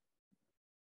thing.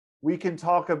 We can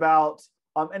talk about,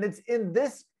 and it's in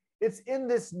this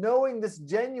knowing, this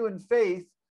genuine faith.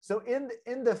 So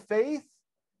in the faith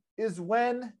is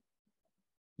when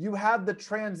you have the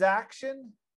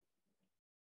transaction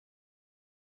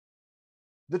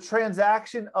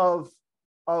of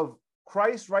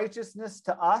Christ's righteousness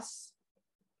to us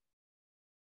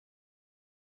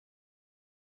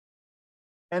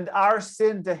and our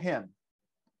sin to him.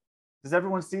 Does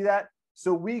everyone see that?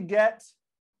 So we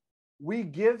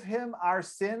give him our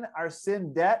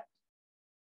sin debt,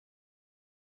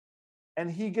 and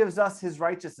he gives us his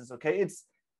righteousness. Okay,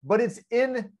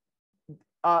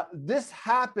 this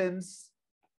happens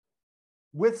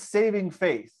with saving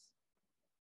faith.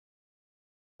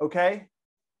 Okay,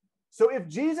 so if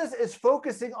Jesus is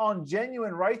focusing on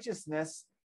genuine righteousness,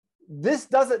 this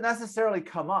doesn't necessarily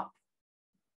come up.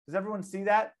 Does everyone see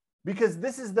that? Because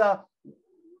this is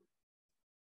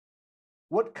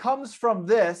what comes from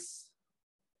this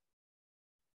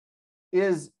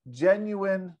is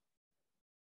genuine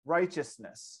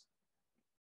righteousness,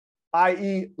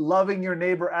 i.e., loving your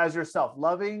neighbor as yourself,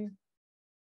 loving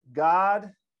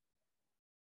God,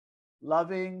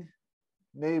 loving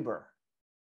neighbor.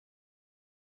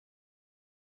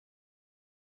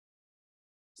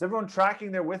 Is everyone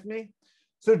tracking there with me?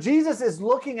 So Jesus is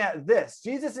looking at this.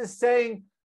 Jesus is saying,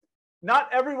 not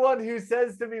everyone who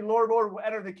says to me, Lord, Lord, will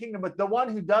enter the kingdom, but the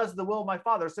one who does the will of my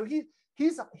Father. So he's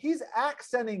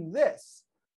accenting this.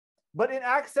 But in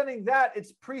accenting that,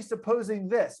 it's presupposing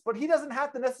this. But he doesn't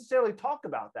have to necessarily talk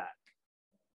about that.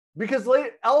 Because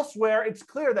elsewhere, it's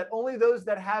clear that only those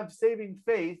that have saving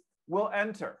faith will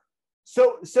enter.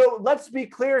 So let's be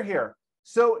clear here.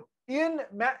 So in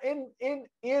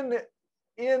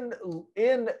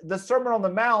the Sermon on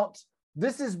the Mount,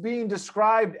 this is being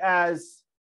described as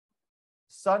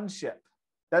sonship.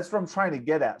 That's what I'm trying to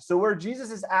get at. So where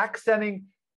Jesus is accenting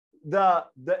the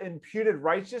imputed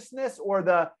righteousness, or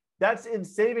that's in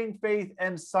saving faith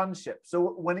and sonship. So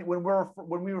when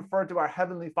we refer to our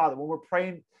Heavenly Father, when we're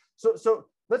praying, so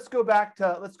let's go back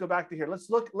to here. Let's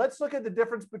look at the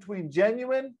difference between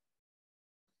genuine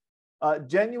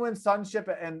sonship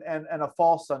and a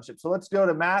false sonship. So let's go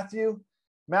to Matthew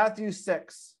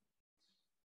 6.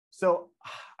 So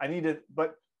I need to,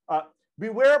 but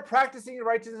beware of practicing your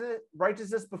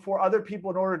righteousness before other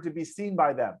people in order to be seen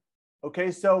by them.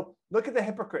 Okay, so look at the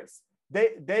hypocrites.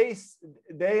 They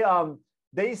sound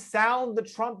the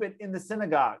trumpet in the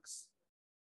synagogues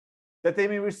that they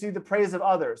may receive the praise of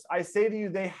others. I say to you,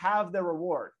 they have their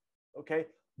reward. Okay,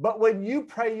 but when you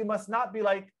pray, you must not be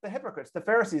like the hypocrites, the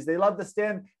Pharisees. They love to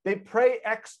stand. They pray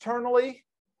externally.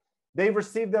 They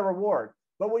receive their reward.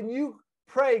 But when you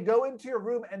pray, go into your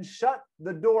room and shut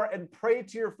the door and pray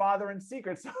to your Father in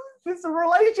secret. So it's a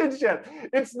relationship.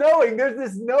 It's knowing. There's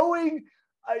this knowing.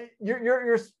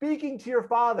 You're speaking to your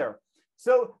Father.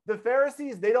 So the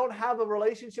Pharisees, they don't have a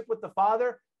relationship with the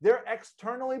Father. They're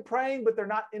externally praying, but they're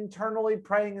not internally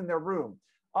praying in their room.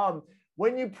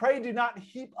 When you pray, do not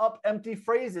heap up empty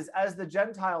phrases as the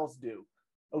Gentiles do.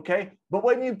 Okay, but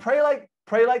when you pray like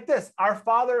this, our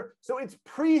Father. So it's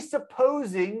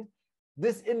presupposing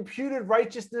this imputed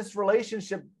righteousness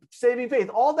relationship, saving faith.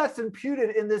 All that's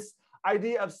imputed in this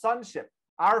idea of sonship.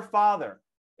 Our Father.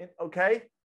 Okay.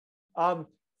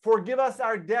 Forgive us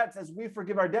our debts as we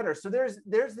forgive our debtors. So there's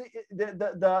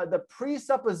the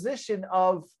presupposition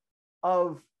of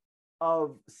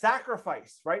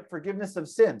sacrifice, right? Forgiveness of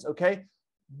sins, okay?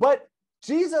 But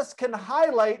Jesus can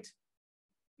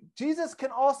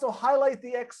also highlight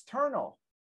the external.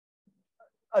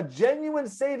 A genuine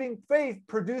saving faith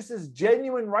produces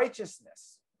genuine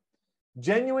righteousness,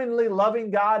 genuinely loving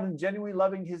God and genuinely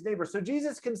loving his neighbor. So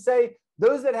Jesus can say,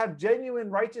 those that have genuine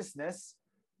righteousness,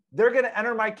 they're going to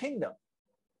enter my kingdom.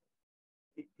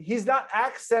 He's not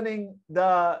accenting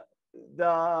that's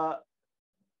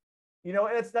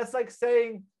like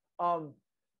saying,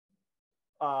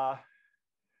 yeah,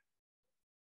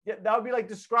 that would be like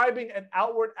describing an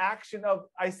outward action of,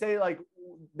 I say, like,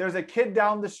 there's a kid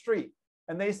down the street,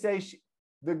 and they say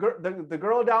the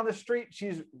girl down the street,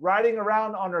 she's riding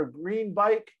around on her green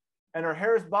bike, and her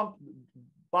hair is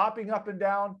bopping up and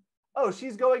down. Oh,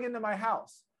 she's going into my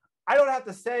house. I don't have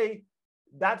to say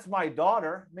that's my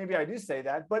daughter. Maybe I do say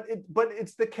that, but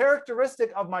it's the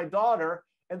characteristic of my daughter.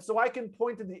 And so I can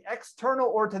point to the external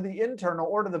or to the internal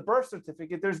or to the birth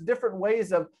certificate. There's different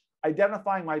ways of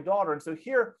identifying my daughter. And so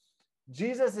here,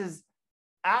 Jesus is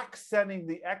accenting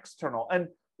the external. And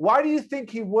why do you think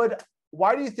he would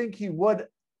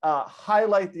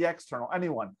highlight the external?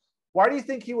 Anyone? Why do you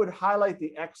think he would highlight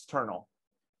the external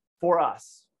for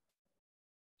us?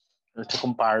 It's a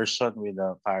comparison with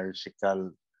the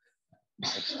Pharisaical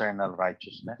external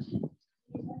righteousness.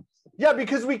 Yeah,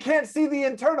 because we can't see the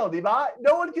internal, diba?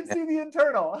 No one can see the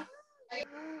internal.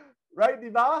 Right,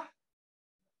 diba?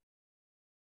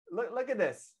 Look at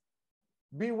this.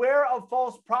 Beware of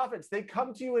false prophets. They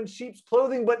come to you in sheep's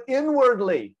clothing, but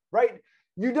inwardly, right?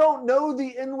 You don't know the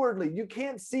inwardly. You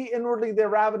can't see inwardly their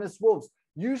ravenous wolves.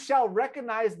 You shall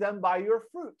recognize them by your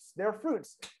fruits, their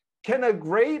fruits. Can a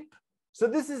grape, so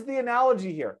this is the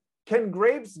analogy here. Can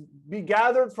grapes be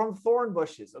gathered from thorn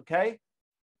bushes, okay?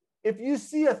 If you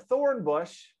see a thorn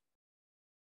bush,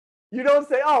 you don't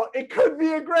say, oh, it could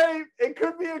be a grape. It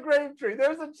could be a grape tree.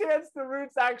 There's a chance the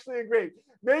root's actually a grape.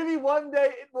 Maybe one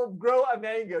day it will grow a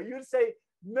mango. You'd say,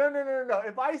 no.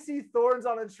 If I see thorns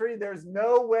on a tree, there's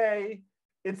no way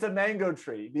it's a mango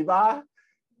tree. Diba?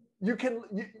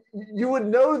 You would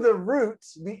know the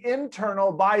roots, the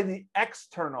internal, by the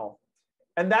external.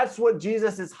 And that's what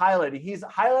Jesus is highlighting. He's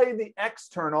highlighting the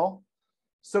external.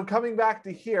 So coming back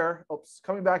to here.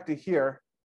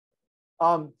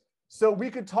 So we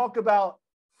could talk about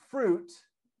fruit.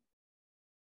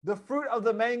 The fruit of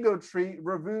the mango tree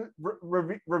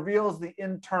reveals the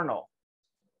internal.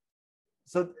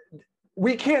 So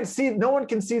we can't see, no one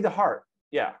can see the heart.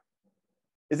 Yeah.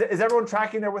 Is everyone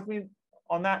tracking there with me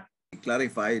on that?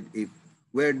 Clarified if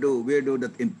where do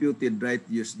that imputed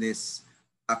righteousness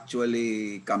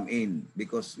actually come in,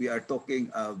 because we are talking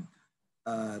of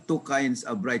two kinds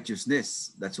of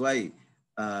righteousness. That's why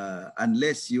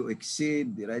unless you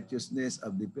exceed the righteousness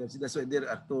of the person, that's why there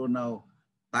are two now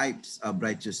types of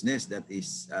righteousness that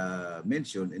is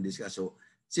mentioned in this case. So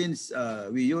since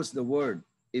we use the word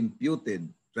imputed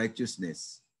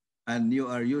righteousness and you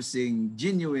are using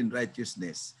genuine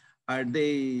righteousness, are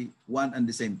they one and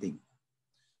the same thing?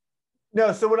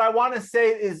 No. So what I want to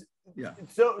say is,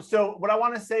 So what I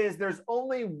want to say is there's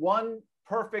only one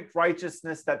perfect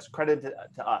righteousness that's credited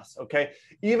to us. Okay,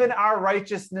 even our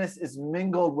righteousness is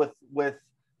mingled with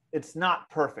it's not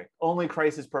perfect. Only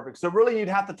Christ is perfect. So really, you'd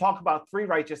have to talk about three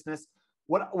righteousness.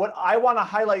 What I want to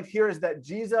highlight here is that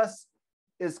Jesus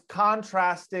is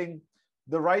contrasting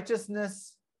the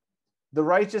righteousness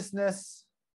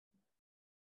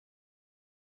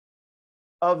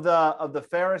of the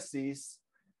Pharisees,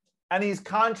 and he's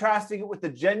contrasting it with the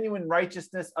genuine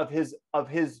righteousness of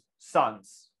his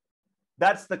sons.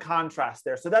 That's the contrast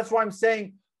there. So that's why I'm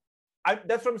saying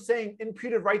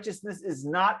imputed righteousness is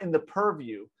not in the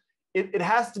purview. It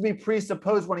has to be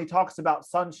presupposed when he talks about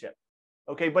sonship.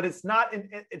 Okay, but it's not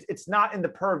in the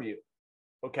purview.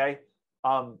 Okay,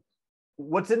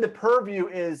 what's in the purview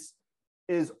is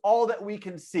all that we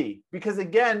can see, because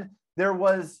again, there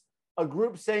was a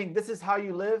group saying this is how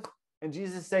you live, and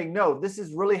Jesus is saying no, this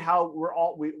is really how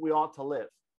we ought to live.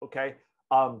 Okay,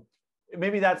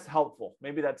 maybe that's helpful.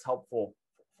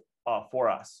 For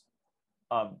us.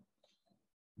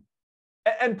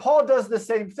 And Paul does the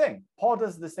same thing.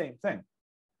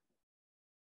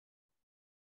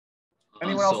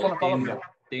 Anyone else want to follow up?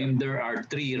 Then there are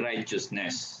three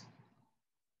righteousness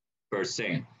per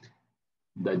se.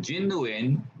 The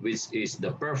genuine, which is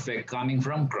the perfect coming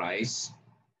from Christ,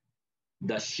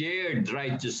 the shared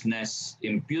righteousness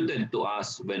imputed to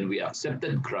us when we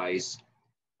accepted Christ,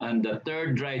 and the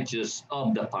third righteous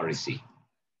of the Pharisee.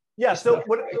 Yeah. So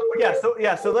what?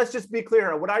 Yeah. So let's just be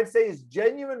clear. What I'd say is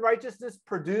genuine righteousness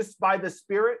produced by the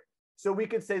Spirit. So we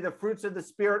could say the fruits of the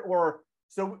Spirit, or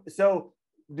so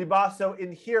Dibaso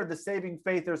in here, the saving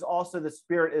faith. There's also the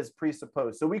Spirit is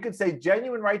presupposed. So we could say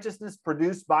genuine righteousness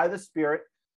produced by the Spirit,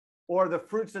 or the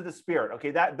fruits of the Spirit.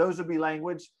 Okay, those would be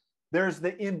language. There's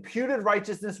the imputed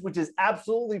righteousness, which is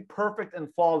absolutely perfect and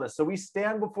flawless. So we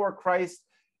stand before Christ.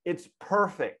 It's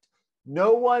perfect.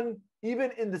 No one,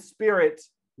 even in the Spirit,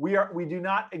 we do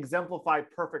not exemplify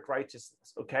perfect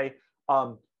righteousness. Okay.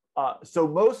 So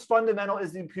most fundamental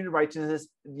is the imputed righteousness.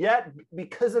 Yet,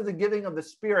 because of the giving of the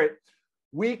Spirit,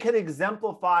 we can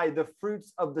exemplify the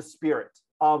fruits of the Spirit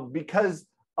because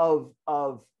of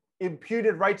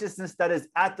imputed righteousness that is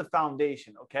at the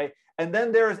foundation. Okay. And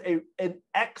then there's an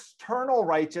external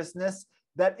righteousness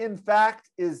that in fact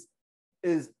is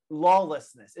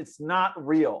lawlessness. It's not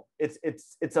real.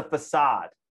 It's a facade.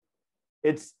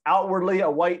 It's outwardly a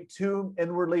white tomb.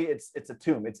 Inwardly, it's a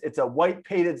tomb. It's a white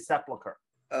painted sepulcher.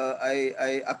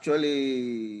 I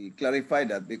actually clarify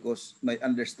that because my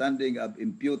understanding of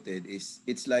imputed is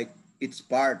it's like it's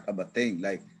part of a thing.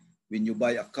 Like when you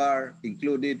buy a car,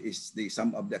 included is the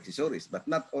sum of the accessories, but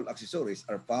not all accessories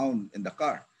are found in the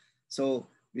car. So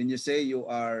when you say you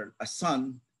are a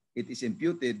son, it is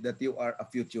imputed that you are a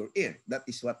future heir. That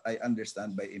is what I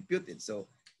understand by imputed. So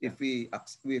if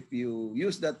you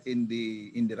use that in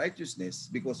the righteousness,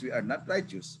 because we are not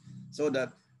righteous, so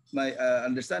that my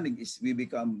understanding is we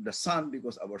become the son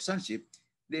because our sonship,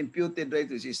 the imputed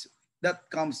righteousness is that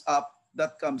comes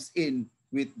in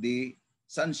with the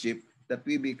sonship, that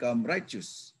we become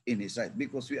righteous in his right,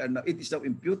 because we are now, it is now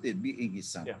imputed being his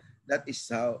son. Yeah. That is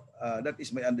how, that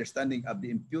is my understanding of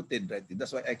the imputed righteousness.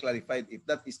 That's why I clarified if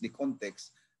that is the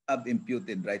context of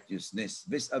imputed righteousness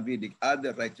vis-a-vis the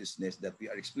other righteousness that we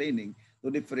are explaining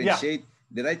to differentiate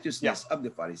the righteousness of the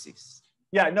Pharisees.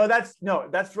 Yeah, no, that's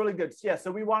really good. Yeah, so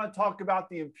we want to talk about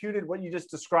the imputed, what you just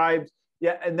described.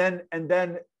 Yeah, and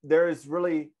then there is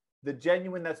really the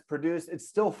genuine that's produced. It's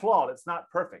still flawed. It's not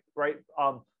perfect, right?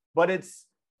 But it's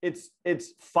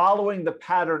following the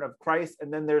pattern of Christ,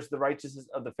 and then there's the righteousness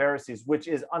of the Pharisees, which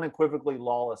is unequivocally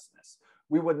lawlessness.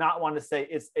 We would not want to say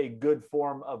it's a good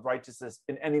form of righteousness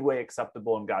in any way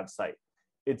acceptable in God's sight.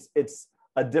 It's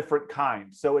a different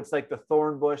kind. So it's like the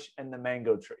thorn bush and the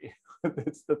mango tree.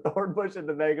 It's the thorn bush and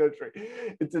the mango tree.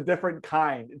 It's a different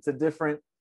kind. It's a different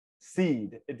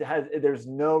seed. There's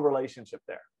no relationship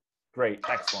there. Great,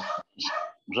 excellent.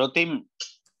 So Tim,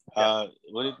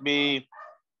 would it be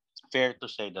fair to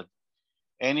say that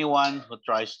anyone who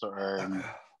tries to earn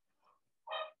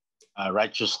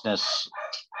righteousness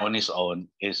on his own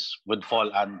would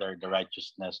fall under the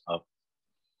righteousness of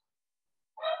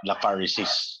the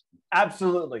Pharisees?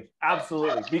 Absolutely,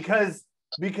 because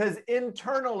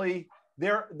internally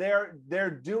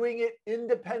they're doing it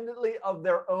independently of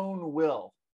their own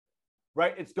will,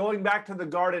 right? It's going back to the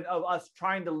garden of us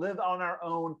trying to live on our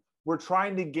own. We're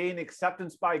trying to gain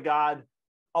acceptance by God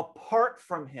apart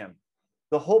from him.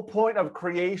 The whole point of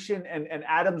creation and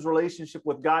Adam's relationship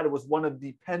with God was one of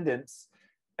dependence.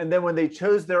 And then when they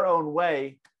chose their own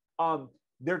way,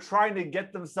 they're trying to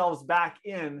get themselves back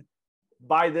in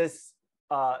by this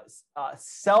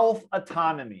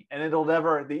self-autonomy, and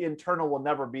the internal will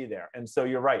never be there. And so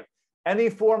you're right. Any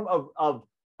form of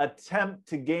attempt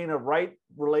to gain a right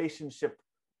relationship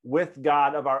with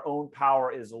God of our own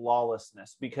power is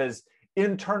lawlessness, because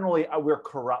internally we're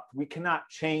corrupt. We cannot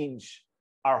change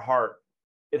our heart.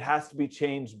 It has to be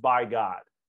changed by God.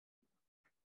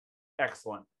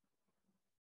 Excellent.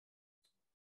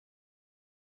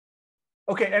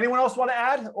 Okay, anyone else want to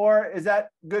add, or is that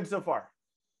good so far?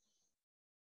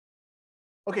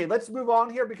 Okay, let's move on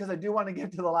here because I do want to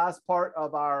get to the last part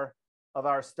of our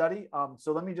study.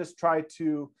 So let me just try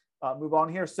to move on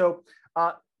here. So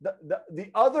the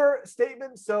other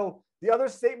statement. So the other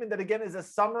statement that again is a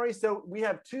summary. So we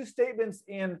have two statements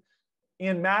in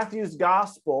Matthew's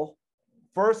gospel.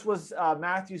 First was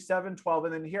Matthew 7:12,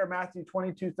 and then here Matthew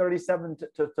 22:37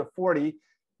 to 40.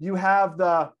 You have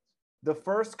the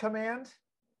first command,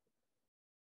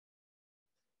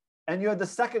 and you have the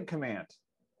second command.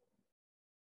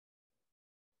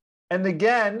 And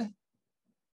again,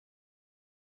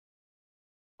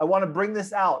 I want to bring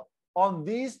this out. On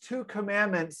these two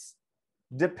commandments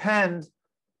depend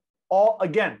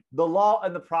the law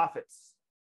and the prophets.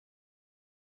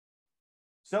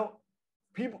 So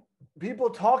people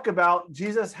talk about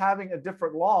Jesus having a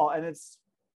different law, and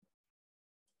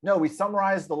we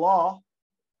summarize the law,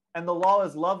 and the law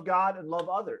is love God and love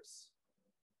others.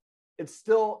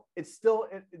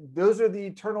 Those are the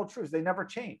eternal truths. They never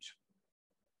change.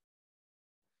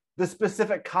 The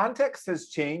specific context has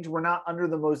changed. We're not under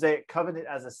the Mosaic covenant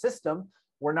as a system.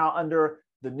 We're now under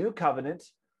the new covenant,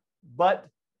 but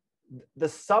the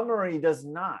summary does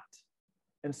not.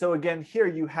 And so again, here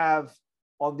you have,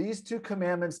 on these two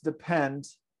commandments depend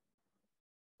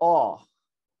all,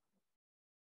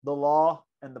 the law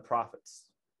and the prophets.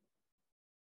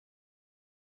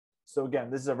 So again,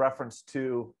 this is a reference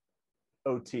to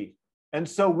OT. And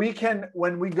so we can,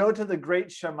 when we go to the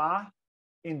great Shema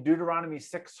in Deuteronomy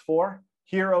 6:4,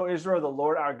 hear, O Israel, the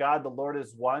Lord our God, the Lord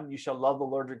is one. You shall love the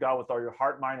Lord your God with all your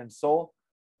heart, mind, and soul.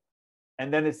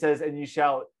 And then it says, and you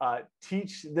shall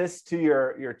teach this to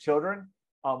your children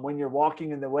when you're walking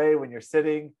in the way, when you're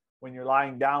sitting, when you're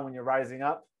lying down, when you're rising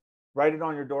up. Write it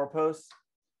on your doorposts.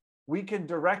 We can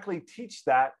directly teach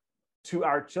that to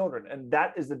our children. And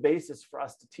that is the basis for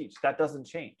us to teach. That doesn't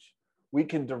change. We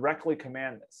can directly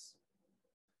command this.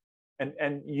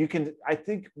 And you can, I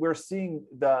think we're seeing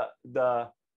the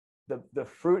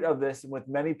fruit of this with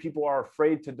many people are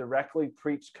afraid to directly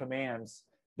preach commands.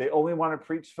 They only want to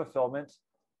preach fulfillment,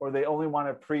 or they only want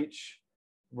to preach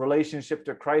relationship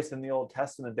to Christ in the Old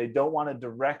Testament. They don't want to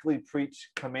directly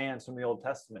preach commands from the Old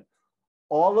Testament.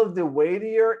 All of the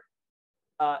weightier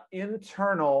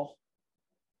internal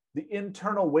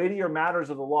weightier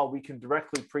matters of the law, we can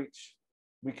directly preach.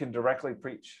 We can directly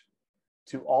preach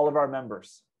to all of our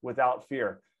members without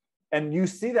fear. And you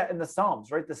see that in the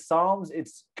Psalms, right? The Psalms,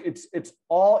 it's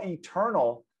all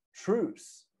eternal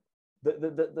truths.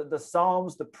 The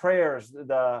Psalms, the prayers,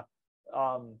 a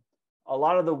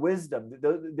lot of the wisdom,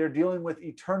 they're dealing with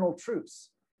eternal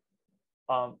truths.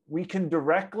 We can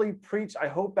directly preach. I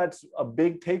hope that's a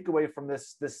big takeaway from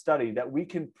this study, that we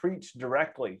can preach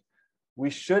directly.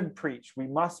 We should preach. We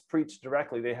must preach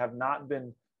directly. They have not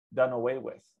been done away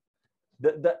with.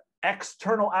 The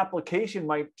external application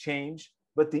might change,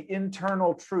 but the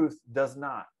internal truth does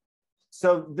not.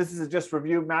 So this is just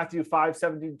review. Matthew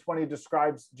 5:17-20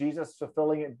 describes Jesus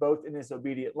fulfilling it both in his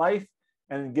obedient life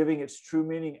and giving its true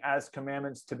meaning as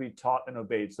commandments to be taught and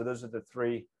obeyed. So those are the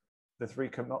three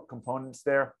components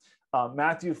there.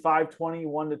 Matthew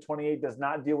 5:21-28 does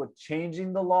not deal with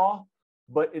changing the law,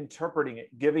 but interpreting it,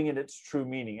 giving it its true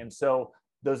meaning. And so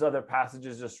those other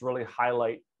passages just really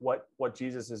highlight what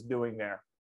Jesus is doing there.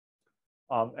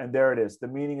 And there it is. The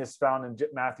meaning is found in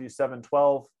Matthew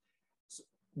 7:12,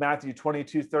 Matthew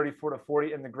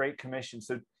 22:34-40, and the Great Commission.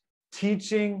 So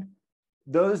teaching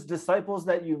those disciples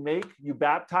that you make, you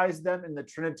baptize them in the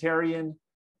Trinitarian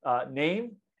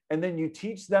name, and then you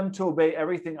teach them to obey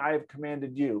everything I have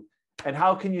commanded you. And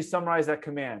how can you summarize that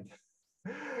command?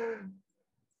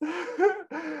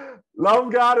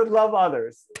 Love God and love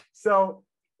others. So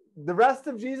the rest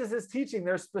of Jesus' teaching,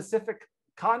 there's specific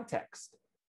context,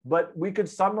 but we could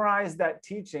summarize that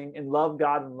teaching in love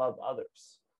God and love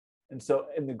others. And so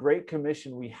in the Great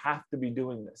Commission, we have to be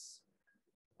doing this.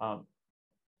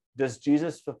 Does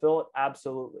Jesus fulfill it?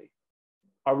 Absolutely.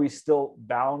 Are we still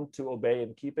bound to obey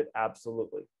and keep it?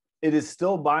 Absolutely. It is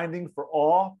still binding for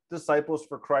all disciples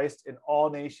for Christ in all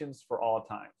nations for all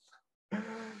time.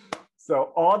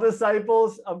 So all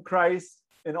disciples of Christ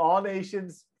in all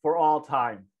nations for all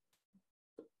time.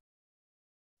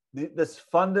 This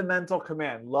fundamental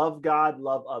command, love God,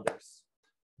 love others.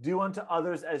 Do unto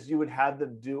others as you would have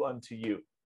them do unto you.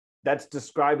 That's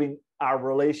describing our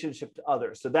relationship to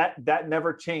others. So that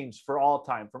never changed for all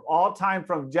time. From all time,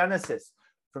 from Genesis,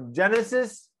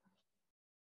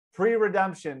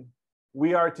 pre-redemption,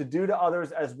 we are to do to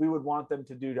others as we would want them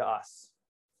to do to us.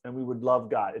 And we would love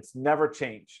God. It's never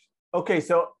changed. Okay,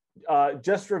 so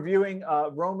just reviewing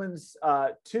Romans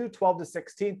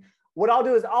 2:12-16. What I'll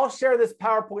do is I'll share this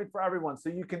PowerPoint for everyone so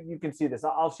you can see this.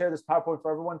 I'll share this PowerPoint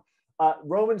for everyone.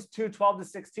 Romans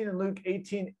 2:12-16 and Luke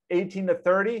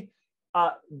 18:18-30.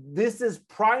 This is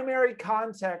primary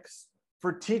context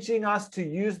for teaching us to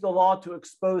use the law to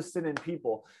expose sin in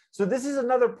people. So this is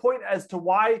another point as to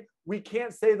why we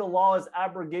can't say the law is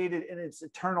abrogated in its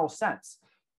eternal sense.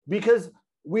 Because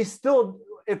we still,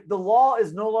 if the law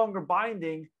is no longer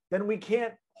binding, then we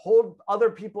can't hold other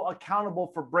people accountable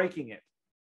for breaking it.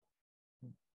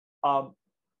 Do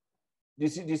you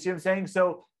see what I'm saying?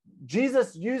 So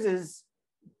Jesus uses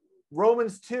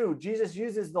Romans 2. Jesus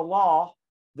uses the law,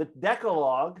 the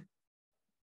Decalogue,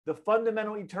 the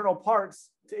fundamental eternal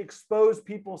parts to expose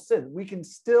people's sin. We can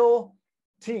still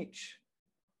teach.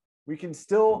 We can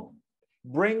still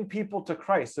bring people to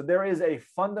Christ. So there is a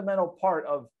fundamental part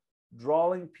of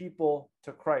drawing people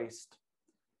to Christ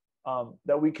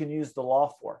that we can use the law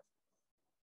for.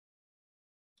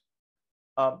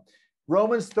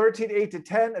 Romans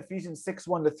 13:8-10, Ephesians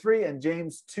 6:1-3, and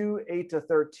James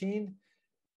 2:8-13.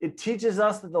 it teaches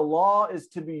us that the law is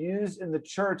to be used in the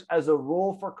church as a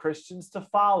rule for Christians to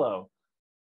follow.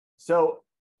 So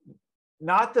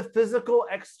not the physical,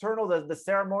 external, the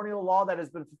ceremonial law that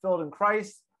has been fulfilled in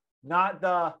Christ, not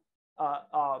the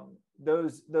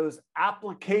those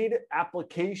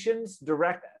applications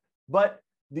direct, but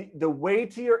the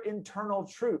weightier internal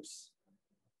truths.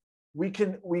 We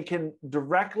can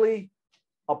directly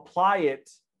apply it.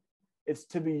 It's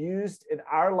to be used in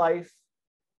our life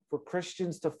for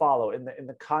Christians to follow in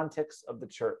the context of the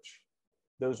church,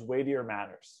 those weightier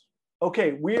matters.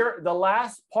 Okay, we're the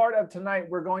last part of tonight.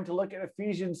 We're going to look at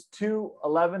Ephesians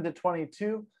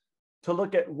 2:11-22 to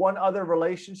look at one other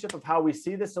relationship of how we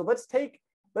see this. So let's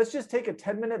just take a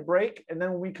 10-minute break, and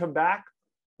then when we come back,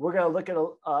 we're going to look at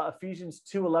Ephesians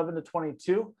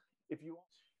 2:11-22. If you want,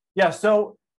 yeah.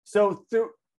 So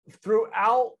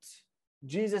throughout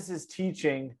Jesus's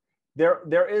teaching,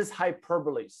 there is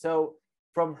hyperbole. So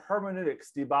from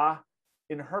hermeneutics, diba,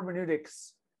 in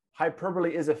hermeneutics,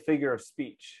 hyperbole is a figure of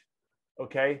speech.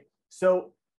 Okay,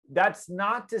 so that's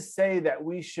not to say that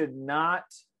we should not,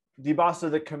 diba. So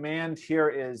the command here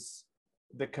is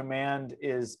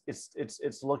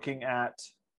it's looking at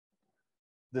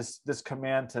this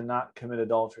command to not commit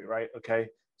adultery, right? Okay,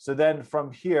 so then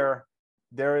from here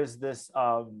there is this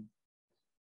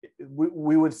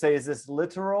we would say, is this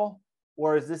literal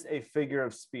or is this a figure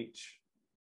of speech,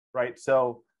 right?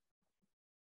 So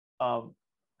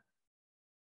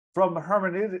from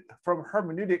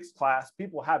hermeneutics class,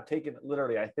 people have taken it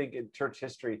literally. I think in church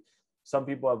history, some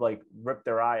people have like ripped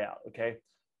their eye out. Okay,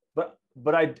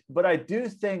 but I do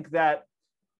think that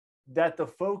the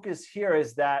focus here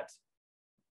is that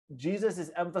Jesus is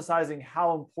emphasizing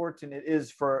how important it is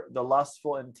for the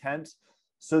lustful intent,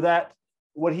 so that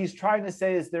what he's trying to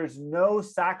say is there's no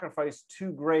sacrifice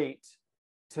too great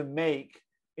to make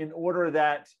in order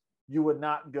that you would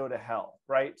not go to hell,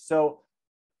 right? So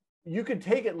you could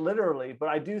take it literally, but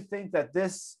I do think that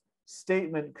this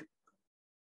statement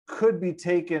could be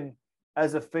taken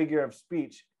as a figure of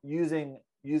speech using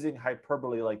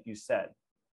hyperbole, like you said.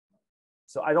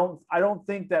 So I don't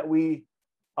think that we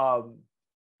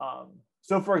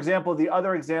so for example, the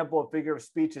other example of figure of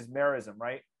speech is merism,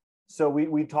 right? So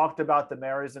we talked about the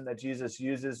merism that Jesus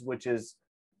uses, which is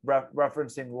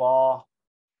referencing law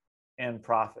and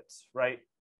prophets, right?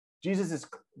 Jesus is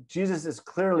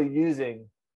clearly using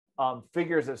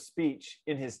figures of speech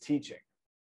in his teaching,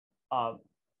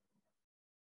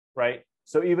 right?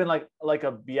 So even like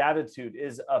a beatitude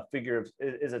is a figure of,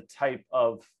 is a type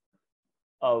of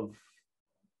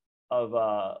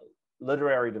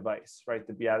literary device, right?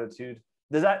 The beatitude.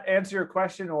 Does that answer your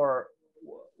question, or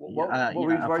what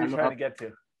were you trying to get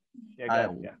to? Yeah, go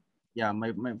ahead. Yeah.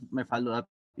 My follow up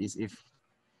is if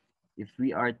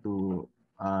we are to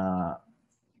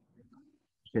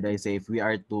should I say, if we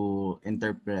are to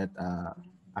interpret a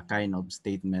kind of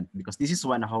statement, because this is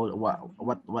one whole,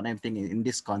 what I'm thinking in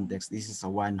this context, this is a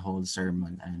one whole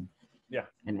sermon, and yeah,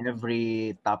 in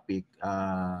every topic,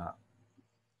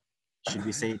 should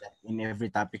we say that in every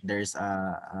topic there's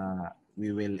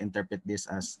we will interpret this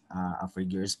as a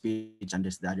figure of speech and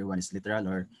the other one is literal,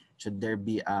 or should there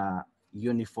be a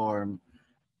uniform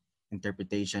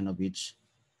interpretation of each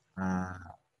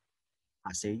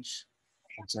passage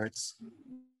of sorts?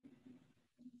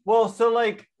 Well, so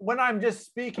like when I'm just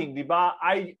speaking, Diba,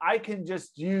 I can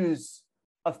just use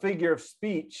a figure of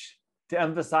speech to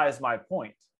emphasize my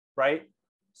point, right?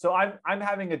 So I'm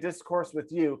having a discourse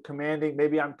with you, commanding.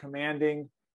 Maybe I'm commanding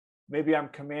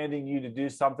you to do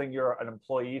something. You're an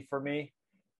employee for me,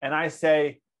 and I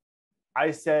say,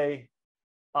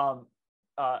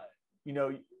 you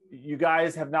know, you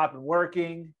guys have not been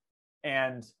working,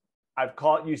 and I've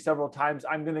called you several times.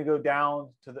 I'm going to go down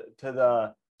to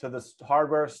the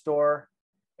hardware store,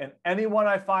 and anyone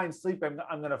I find sleeping,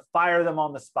 I'm going to fire them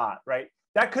on the spot, right?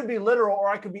 That could be literal, or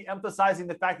I could be emphasizing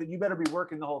the fact that you better be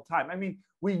working the whole time. I mean,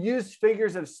 we use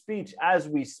figures of speech as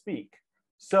we speak.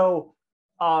 So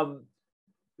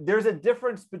there's a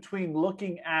difference between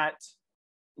looking at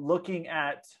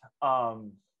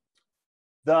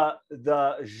the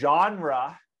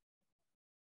genre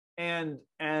and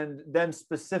then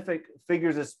specific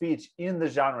figures of speech in the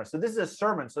genre. So this is a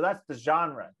sermon, so that's the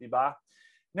genre, diba?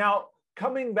 Now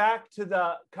coming back to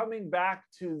the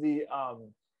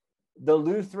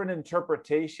Lutheran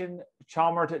interpretation,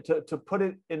 Chalmer, to put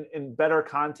it in better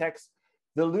context,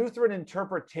 the Lutheran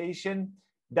interpretation,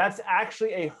 that's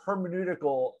actually a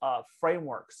hermeneutical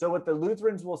framework. So what the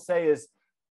Lutherans will say is,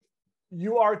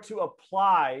 you are to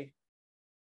apply,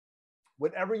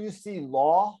 whenever you see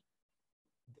law,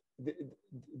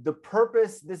 the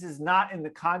purpose, this is not in the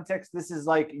context, this is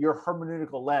like your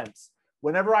hermeneutical lens.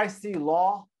 Whenever I see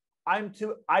law,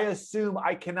 I assume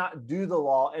I cannot do the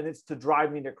law, and it's to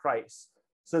drive me to Christ.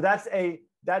 So that's a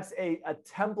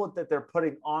template that they're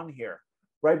putting on here,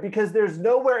 right? Because there's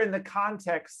nowhere in the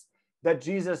context that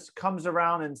Jesus comes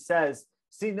around and says,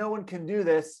 see, no one can do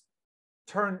this,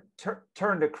 turn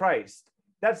to Christ.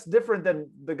 That's different than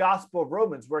the Gospel of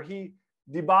Romans, where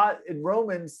in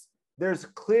Romans, there's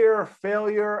clear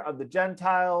failure of the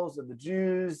Gentiles and the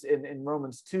Jews in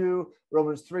Romans 2,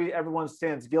 Romans 3, everyone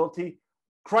stands guilty.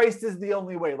 Christ is the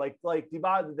only way. Like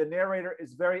the narrator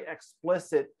is very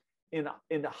explicit in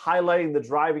highlighting the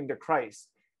driving to Christ.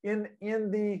 In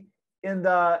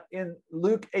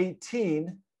Luke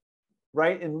 18,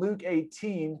 right? In Luke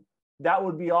 18, that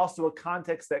would be also a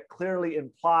context that clearly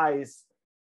implies.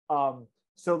 So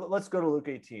let's go to Luke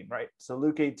 18, right? So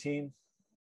Luke 18.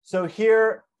 So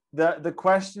here the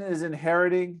question is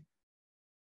inheriting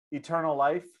eternal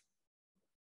life,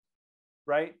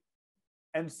 right?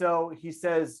 And so he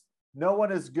says, no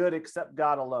one is good except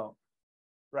God alone,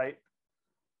 right?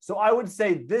 So I would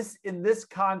say in this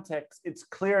context, it's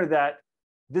clear that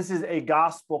this is a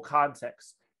gospel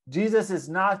context. Jesus is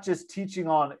not just teaching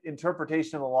on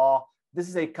interpretation of the law. This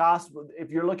is a gospel.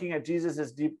 If you're looking at Jesus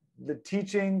as the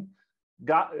teaching,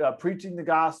 preaching the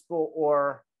gospel,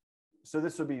 or so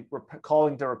this would be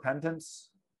calling to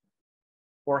repentance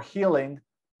or healing.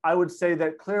 I would say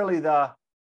that clearly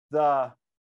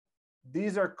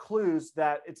these are clues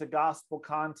that it's a gospel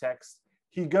context.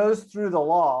 He goes through the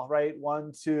law, right?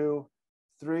 1, 2,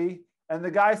 3. And the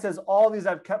guy says, all these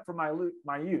I've kept from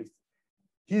my youth.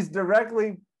 He's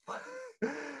directly,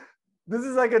 this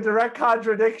is like a direct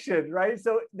contradiction, right?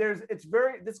 So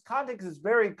this context is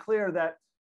very clear that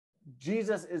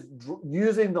Jesus is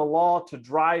using the law to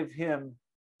drive him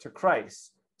to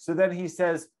Christ. So then he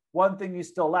says, one thing you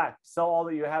still lack, sell all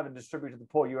that you have and distribute to the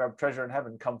poor. You have treasure in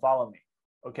heaven, come follow me.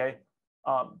 Okay.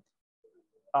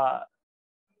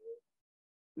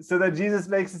 So that Jesus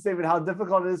makes the statement how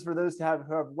difficult it is for those who have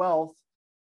wealth,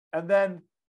 and then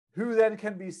who then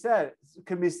can be saved?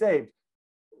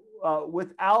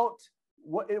 Without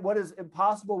what is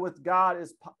impossible with God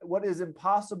is what is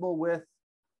impossible with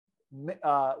man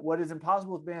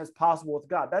is possible with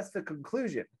God. That's the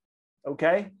conclusion.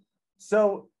 Okay,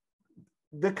 so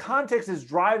the context is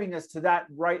driving us to that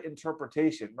right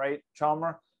interpretation, right,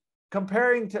 Chalmer?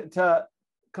 Comparing to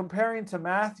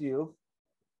Matthew,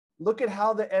 look at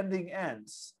how the ending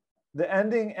ends. The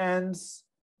ending ends.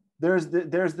 There's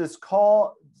this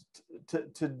call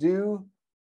to do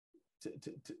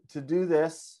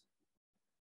this.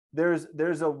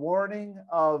 There's a warning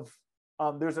of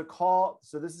there's a call.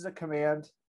 So this is a command.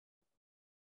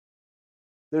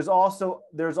 There's also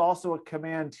a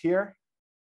command here,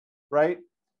 right?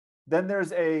 Then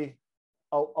there's a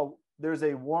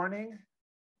warning.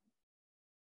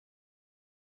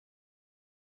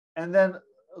 And then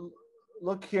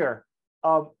look here.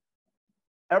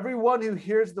 Everyone who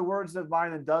hears the words of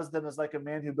mine and does them is like a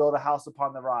man who built a house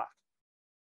upon the rock.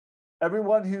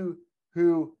 Everyone who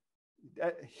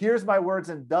hears my words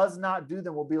and does not do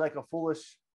them will be like a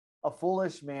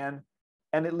foolish man,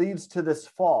 and it leads to this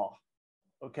fall.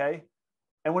 Okay?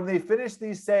 And when they finished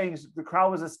these sayings, the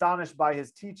crowd was astonished by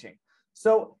his teaching.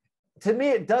 So to me,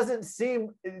 it doesn't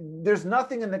seem, there's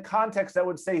nothing in the context that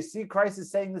would say, see, Christ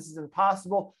is saying this is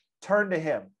impossible, turn to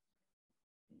him.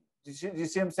 Do you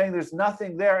see what I'm saying? There's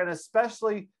nothing there. And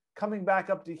especially coming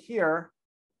back up to here,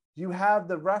 you have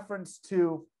the reference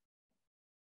to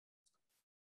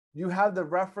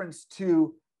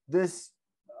this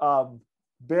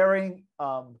bearing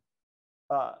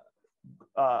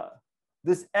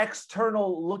this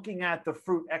external, looking at the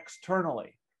fruit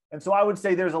externally. And so I would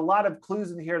say there's a lot of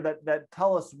clues in here that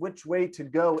tell us which way to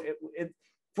go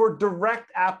for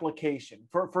direct application,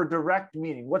 for direct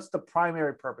meaning. What's the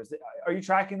primary purpose? Are you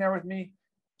tracking there with me,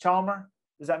 Chalmer?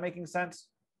 Is that making sense?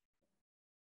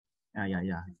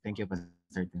 Yeah. Thank you, Pastor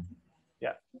Tim.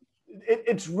 Yeah.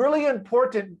 It's really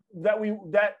important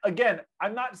that again,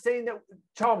 I'm not saying that,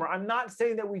 Chalmer, I'm not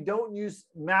saying that we don't use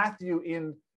Matthew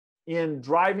in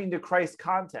driving to Christ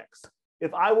context.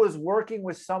 If I was working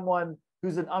with someone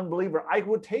who's an unbeliever, I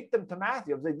would take them to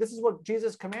Matthew. I was like, this is what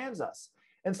Jesus commands us.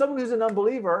 And someone who's an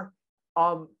unbeliever,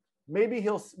 maybe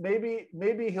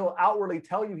he'll outwardly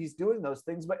tell you he's doing those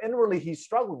things, but inwardly he's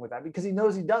struggling with that because he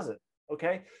knows he doesn't.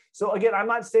 Okay. So again, I'm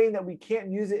not saying that we can't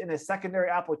use it in a secondary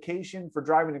application for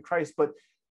driving to Christ, but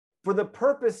for the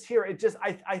purpose here,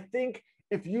 I think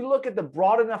if you look at the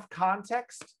broad enough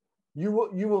context, you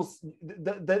will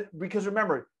because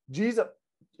remember,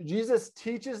 Jesus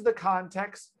teaches the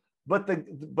context, but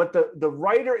the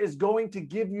writer is going to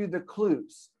give you the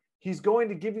clues. He's going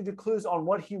to give you the clues on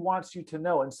what he wants you to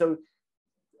know. And so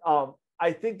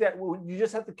I think that you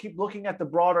just have to keep looking at the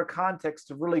broader context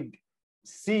to really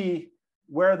see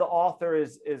where the author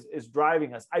is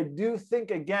driving us. I do think,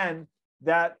 again,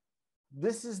 that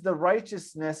this is the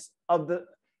righteousness of the,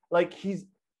 like,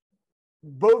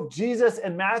 both Jesus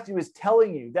and Matthew is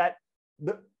telling you that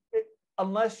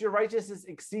unless your righteousness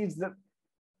exceeds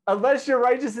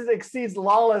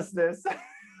lawlessness,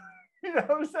 you know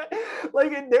what I'm saying?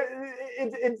 Like,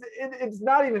 it's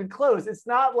not even close. It's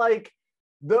not like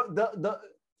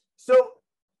so,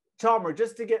 Chalmer,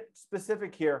 just to get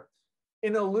specific here,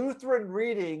 in a Lutheran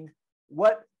reading,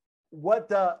 what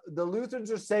the Lutherans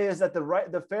are saying is that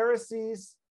the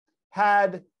Pharisees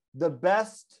had the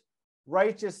best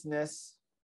righteousness,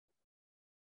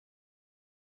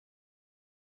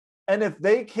 and if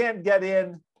they can't get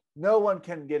in, no one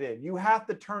can get in. You have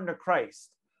to turn to Christ.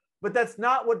 But that's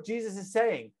not what Jesus is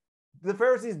saying. The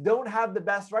Pharisees don't have the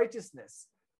best righteousness.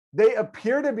 They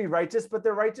appear to be righteous, but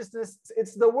their righteousness,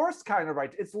 it's the worst kind of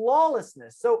righteousness. It's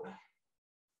lawlessness. So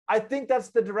I think that's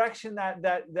the direction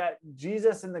that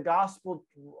Jesus and the gospel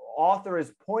author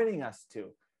is pointing us to,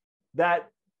 that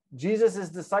Jesus's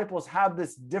disciples have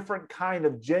this different kind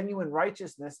of genuine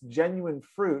righteousness, genuine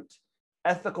fruit,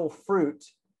 ethical fruit.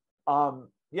 I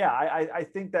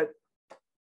think that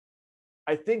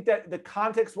the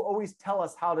context will always tell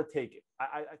us how to take it.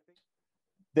 I think.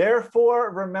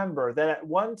 Therefore, remember that at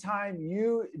one time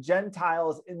you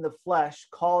Gentiles in the flesh,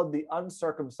 called the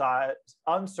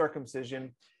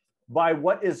uncircumcision by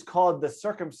what is called the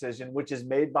circumcision, which is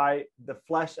made by the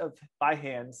flesh by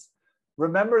hands.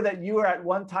 Remember that you were at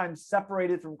one time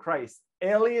separated from Christ,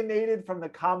 alienated from the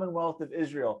commonwealth of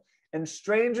Israel, and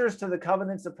strangers to the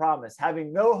covenants of promise,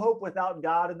 having no hope without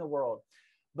God in the world.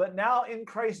 But now in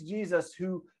Christ Jesus,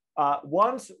 who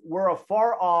once were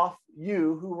afar off,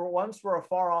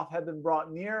 have been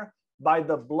brought near by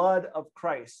the blood of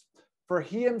Christ. For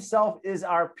he himself is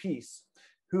our peace,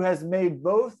 who has made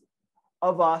both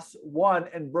of us one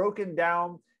and broken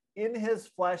down in his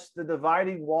flesh the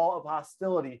dividing wall of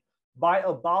hostility by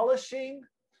abolishing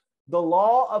the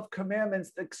law of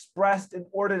commandments expressed in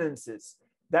ordinances,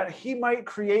 that he might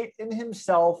create in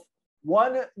himself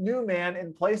one new man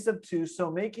in place of two,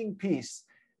 so making peace,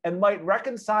 and might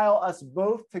reconcile us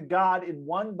both to God in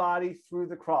one body through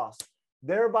the cross,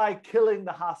 thereby killing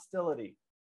the hostility.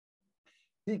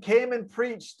 He came and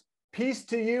preached peace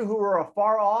to you who are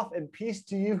afar off and peace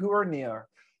to you who are near.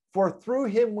 For through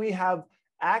him we have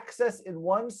access in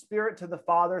one spirit to the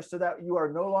Father, so that you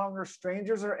are no longer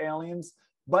strangers or aliens,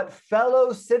 but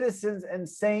fellow citizens and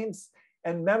saints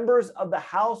and members of the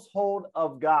household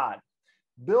of God,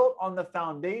 built on the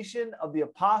foundation of the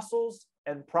apostles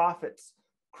and prophets,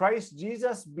 Christ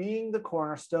Jesus being the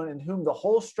cornerstone, in whom the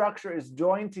whole structure is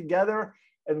joined together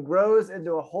and grows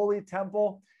into a holy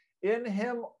temple. In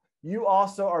him you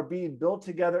also are being built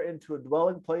together into a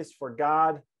dwelling place for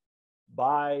God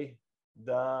by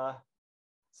the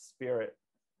Spirit.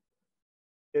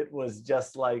 It was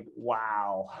just like,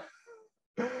 wow.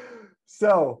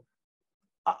 So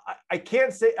I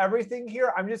can't say everything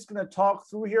here. I'm just going to talk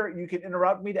through here. You can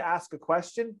interrupt me to ask a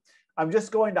question. I'm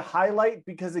just going to highlight,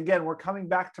 because again, we're coming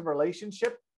back to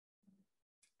relationship.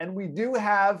 And we do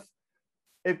have,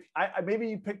 maybe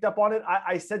you picked up on it,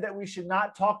 I said that we should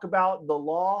not talk about the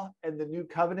law and the new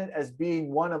covenant as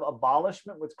being one of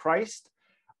abolishment with Christ.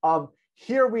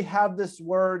 Here we have this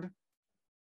word,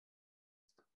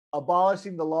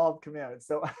 abolishing the law of commandments.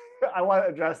 So I want to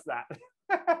address that.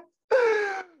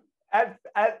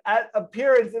 At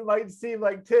appearance, it might seem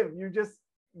like, Tim, you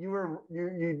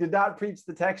did not preach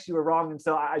the text, you were wrong. And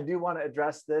so I do want to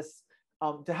address this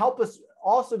to help us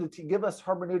also to give us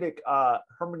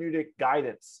hermeneutic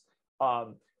guidance.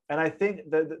 And I think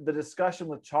the discussion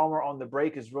with Chalmer on the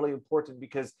break is really important,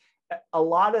 because a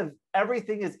lot of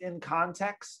everything is in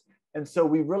context. And so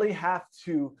we really have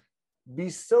to be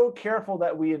so careful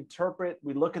that we interpret,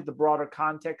 we look at the broader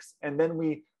context, and then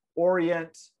we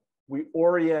orient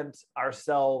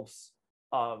ourselves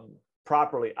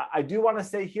properly. I do want to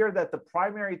say here that the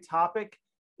primary topic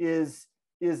is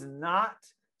not,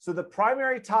 so the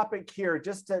primary topic here,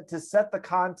 just to set the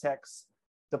context,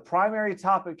 the primary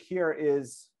topic here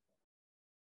is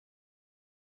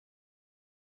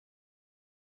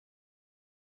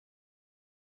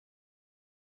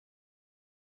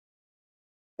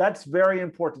that's very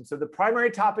important. So the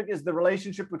primary topic is the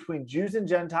relationship between Jews and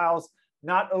Gentiles,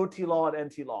 not OT law and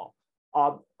NT law.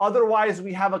 Otherwise,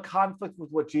 we have a conflict with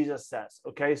what Jesus says.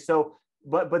 Okay, so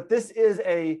but this is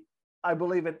I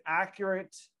believe, an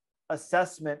accurate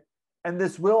assessment, and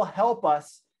this will help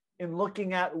us in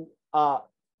looking at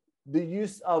the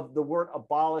use of the word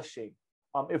abolishing.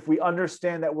 If we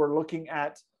understand that we're looking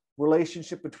at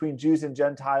relationship between Jews and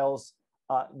Gentiles,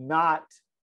 not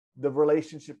the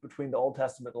relationship between the Old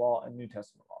Testament law and New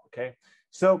Testament law. Okay,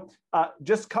 so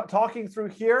just talking through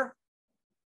here,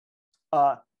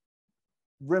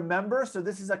 remember, so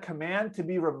this is a command to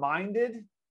be reminded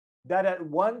that at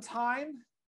one time,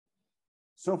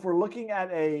 so if we're looking at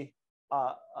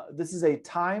this is a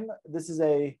time, this is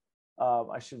I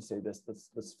shouldn't say this,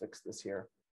 let's fix this here.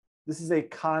 This is a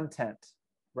content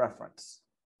reference.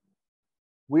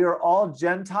 We are all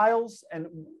Gentiles, and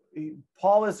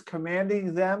Paul is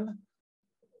commanding them,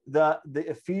 the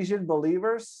Ephesian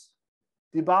believers.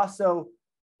 So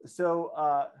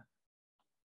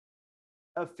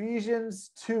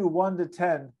Ephesians 2,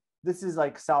 1-10, this is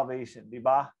like salvation.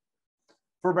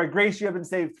 For by grace you have been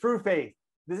saved through faith.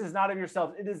 This is not of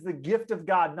yourselves. It is the gift of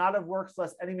God, not of works,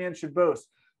 lest any man should boast.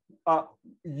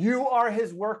 You are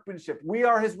his workmanship. We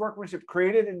are his workmanship,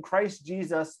 created in Christ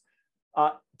Jesus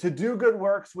to do good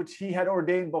works, which he had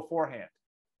ordained beforehand.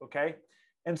 Okay?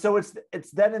 And so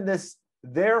it's then in this,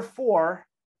 therefore,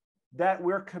 that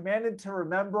we're commanded to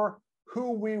remember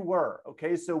who we were.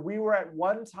 Okay? So we were at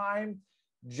one time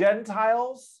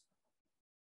Gentiles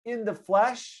in the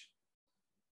flesh.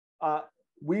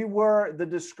 We were, the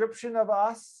description of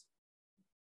us,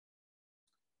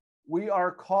 we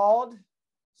are called,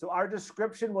 so our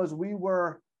description was we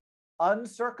were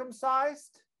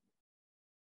uncircumcised.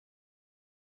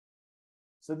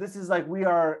 So this is like we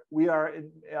are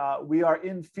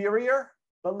inferior.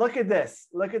 But look at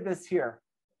this here.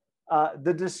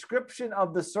 The description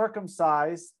of the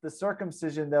circumcised, the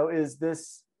circumcision though, is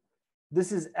this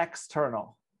is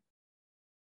external.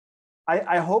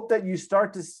 I hope that you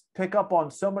start to pick up on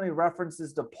so many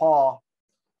references to Paul.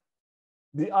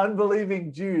 The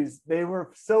unbelieving Jews, they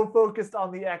were so focused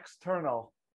on the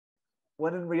external,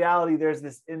 when in reality, there's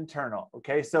this internal.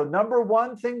 Okay, so number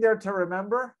one thing there to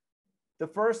remember, the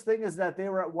first thing is that they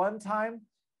were at one time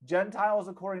Gentiles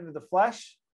according to the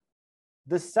flesh.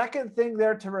 The second thing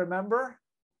there to remember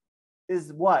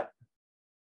is what?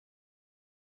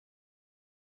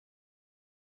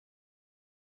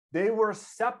 They were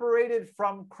separated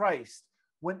from Christ.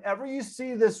 Whenever you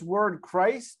see this word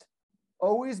Christ,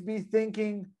 always be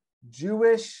thinking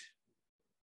Jewish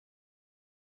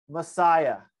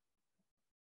Messiah.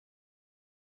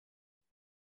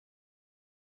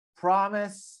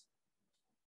 Promise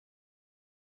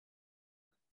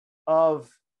of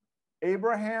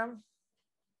Abraham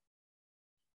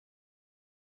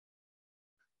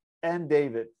and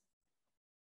David.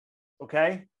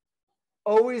 Okay?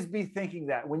 Always be thinking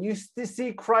that. When you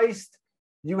see Christ,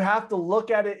 you have to look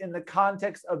at it in the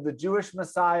context of the Jewish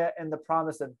Messiah and the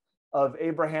promise of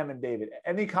Abraham and David.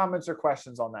 Any comments or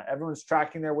questions on that? Everyone's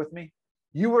tracking there with me?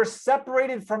 You were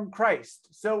separated from Christ.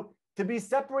 So to be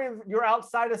separated, you're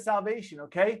outside of salvation,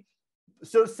 okay?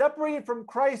 So separated from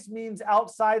Christ means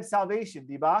outside salvation,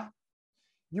 diba?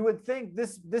 You would think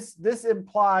this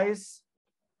implies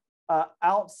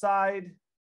outside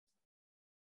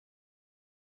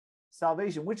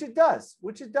salvation, which it does.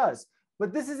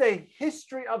 But this is a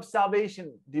history of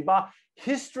salvation, diba?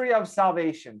 History of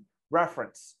salvation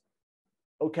reference.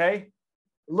 Okay?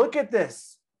 Look at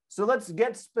this. So let's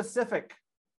get specific.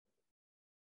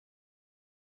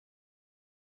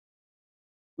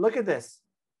 Look at this.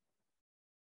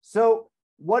 So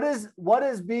what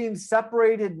does being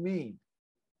separated mean?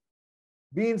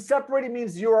 Being separated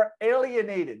means you are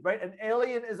alienated, right? An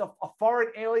alien is a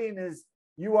foreign alien is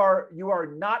you are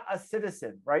not a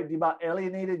citizen, right? Diba,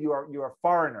 alienated, you are a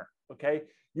foreigner, okay?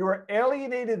 You are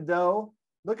alienated though.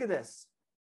 Look at this.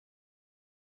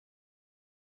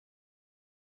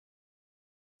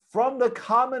 From the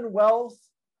commonwealth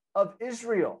of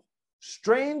Israel,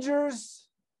 strangers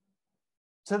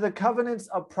to the covenants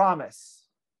of promise.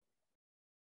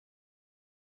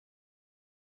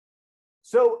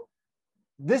 So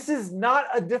this is not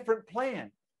a different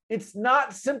plan. It's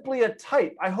not simply a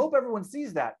type. I hope everyone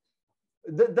sees that.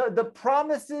 The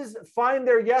promises find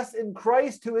their yes in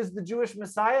Christ, who is the Jewish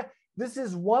Messiah. This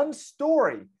is one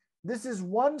story. This is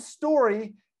one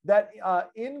story that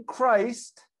in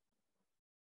Christ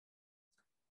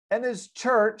and his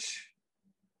church,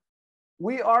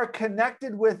 we are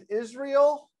connected with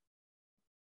Israel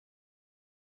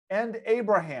and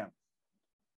Abraham.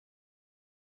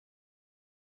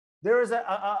 There is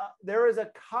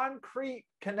a concrete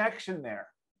connection there.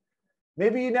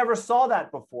 Maybe you never saw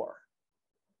that before.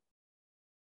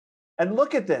 And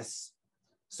look at this.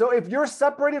 So if you're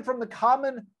separated from the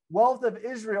commonwealth of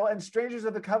Israel and strangers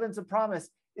of the covenants of promise,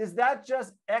 is that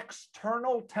just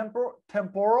external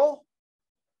temporal?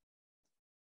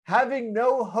 Having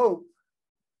no hope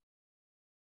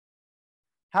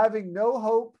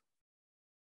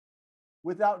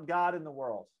without God in the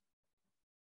world.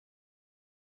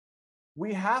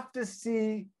 We have to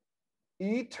see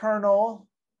eternal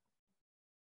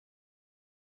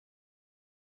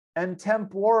and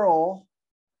temporal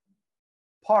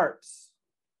parts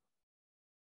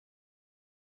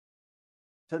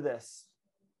to this.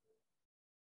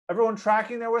 Everyone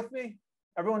tracking there with me?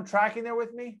 Everyone tracking there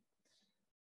with me?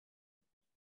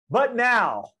 But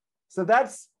now, so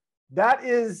that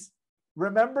is,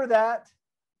 remember that,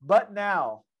 but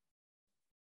now.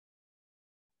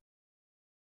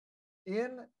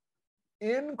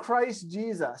 In Christ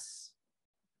Jesus.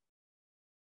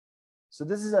 So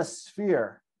this is a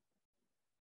sphere.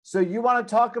 So you want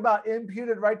to talk about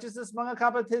imputed righteousness, mga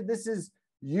kapatid? This is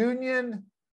union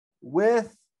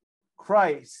with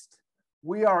Christ.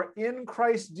 We are in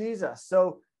Christ Jesus.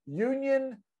 So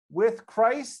union with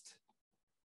Christ,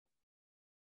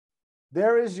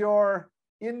 there is your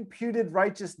imputed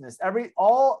righteousness.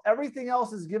 Everything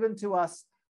else is given to us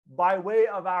by way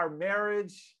of our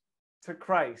marriage to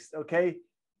Christ. Okay,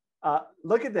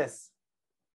 look at this.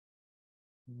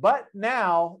 But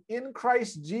now in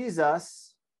Christ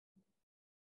Jesus,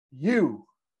 you.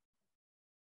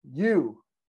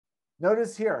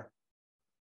 Notice here.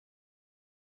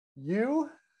 You.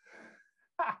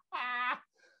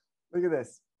 Look at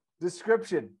this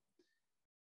description.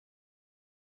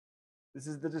 This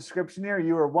is the description here.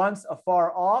 You were once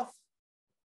afar off.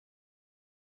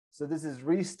 So this is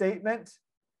restatement.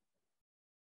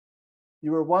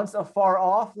 You were once afar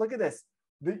off. Look at this.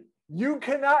 You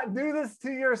cannot do this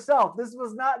to yourself. This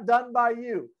was not done by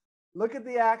you. Look at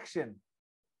the action.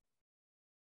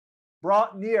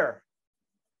 Brought near.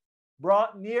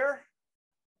 Brought near.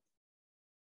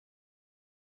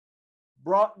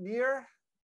 Brought near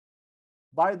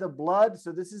by the blood.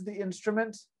 So this is the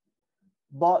instrument.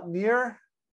 Brought near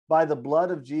by the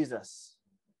blood of Jesus.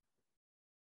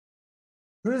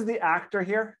 Who's the actor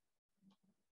here?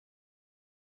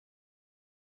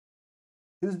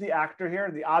 Who's the actor here?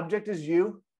 The object is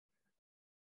you.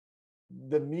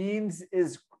 The means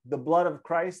is the blood of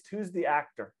Christ. Who's the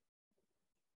actor?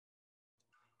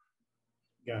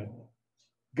 God.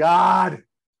 God.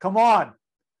 Come on.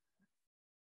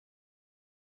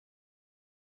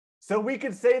 So we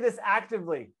could say this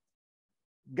actively.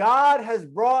 God has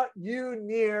brought you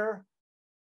near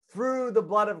through the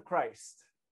blood of Christ.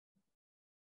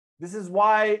 This is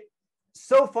why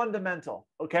so fundamental,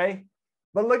 okay?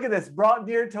 But look at this, brought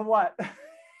near to what? Brought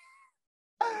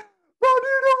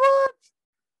near to what?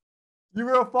 You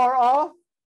were afar off.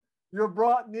 You were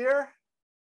brought near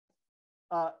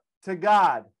to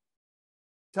God,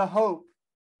 to hope,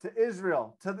 to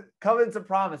Israel, to the covenants of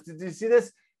promise. Did you see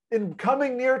this? In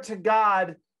coming near to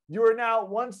God, you are now,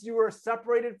 once you were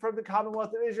separated from the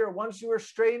commonwealth of Israel, once you were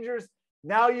strangers,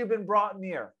 now you've been brought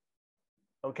near.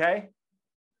 Okay?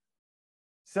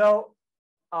 So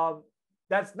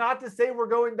that's not to say we're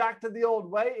going back to the old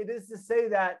way. It is to say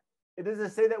that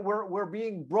we're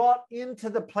being brought into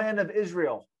the plan of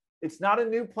Israel. It's not a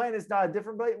new plan. It's not a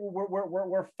different plan.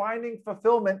 We're finding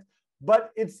fulfillment,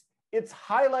 but it's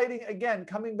highlighting, again,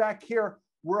 coming back here,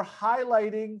 we're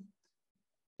highlighting,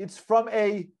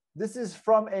 this is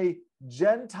from a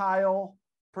Gentile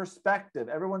perspective.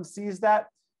 Everyone sees that?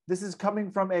 This is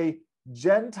coming from a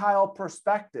Gentile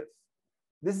perspective.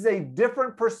 This is a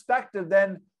different perspective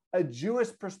than a Jewish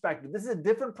perspective. This is a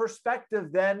different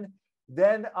perspective than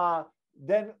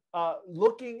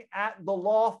looking at the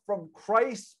law from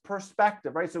Christ's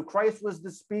perspective, right? So Christ was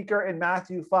the speaker in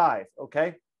Matthew 5,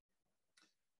 okay?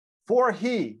 For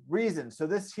he, reason. So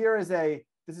this here is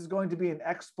this is going to be an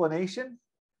explanation.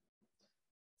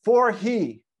 For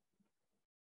he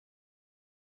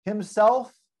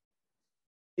himself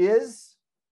is,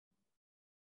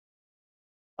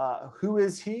 who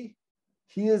is he?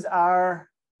 He is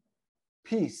our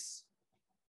peace.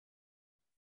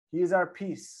 He is our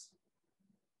peace.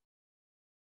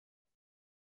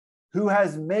 Who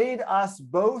has made us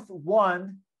both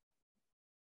one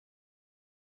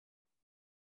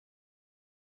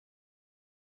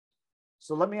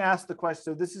So let me ask the question.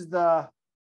 So this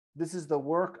is the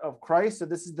work of Christ. So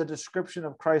this is the description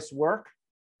of Christ's work.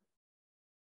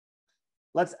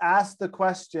 Let's ask the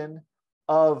question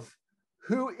of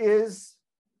who is.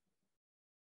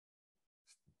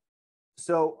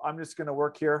 So I'm just going to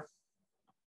work here.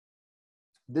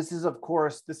 This is, of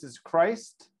course, this is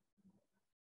Christ.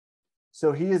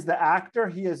 So he is the actor.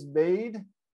 He has made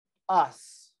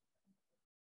us.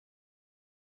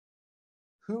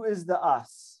 Who is the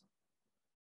us?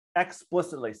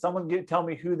 Explicitly. Someone tell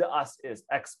me who the us is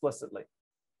explicitly.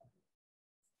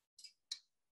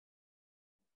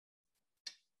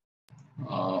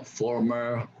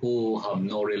 former who have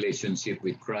no relationship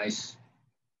with Christ.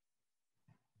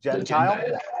 Gentile? The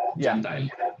Gentile. Yeah. Gentile.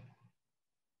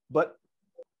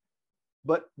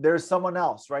 But there's someone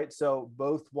else, right? So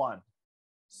both one.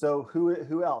 So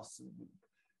who else?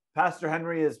 Pastor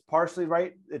Henry is partially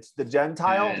right. It's the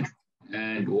Gentile.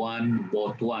 And one,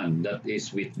 both one. That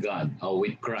is with God or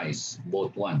with Christ,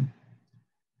 both one.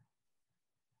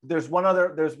 There's one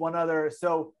other.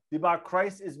 So about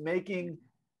Christ is making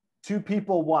two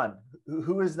people one.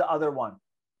 Who is the other one?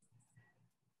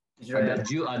 The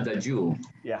Jew.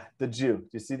 Yeah, the Jew. Do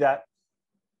you see that?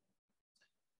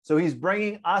 So he's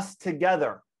bringing us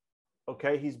together.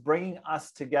 Okay, he's bringing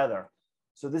us together.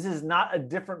 So this is not a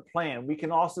different plan. We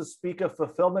can also speak of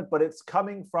fulfillment, but it's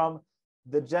coming from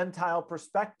the Gentile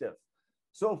perspective.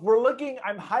 So if we're looking,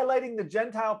 I'm highlighting the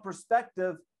Gentile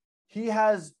perspective. He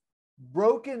has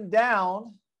broken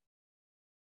down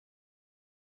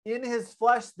in his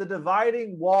flesh the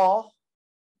dividing wall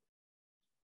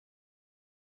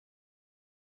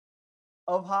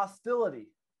of hostility.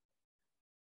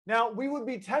 Now we would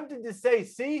be tempted to say,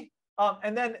 see,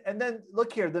 and then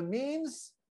look here. The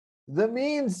means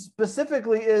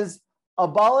specifically is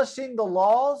abolishing the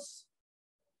laws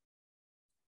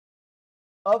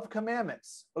of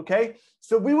commandments. Okay,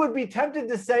 so we would be tempted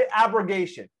to say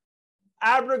abrogation,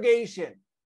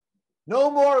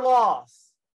 no more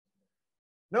laws,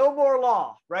 no more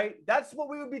law. Right? That's what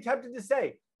we would be tempted to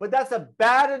say. But that's a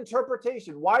bad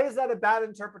interpretation. Why is that a bad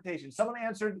interpretation? Someone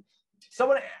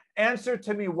answered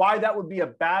to me why that would be a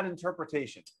bad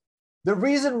interpretation. The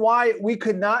reason why we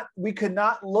could not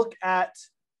look at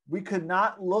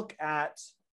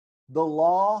the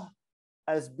law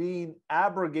as being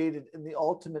abrogated in the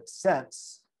ultimate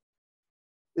sense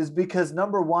is because,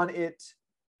 number one, it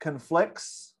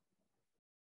conflicts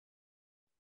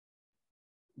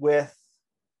with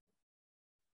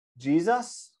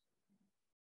Jesus.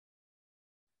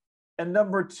 And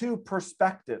number two,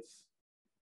 perspective.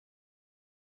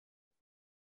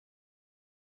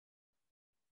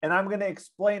 And I'm going to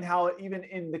explain how even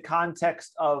in the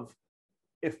context of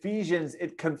Ephesians,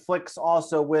 it conflicts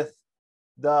also with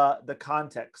the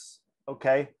context.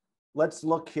 Okay, let's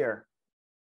look here.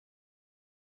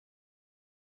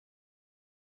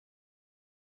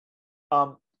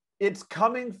 It's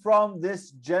coming from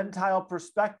this Gentile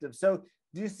perspective. So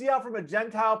do you see how from a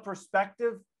Gentile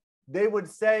perspective, they would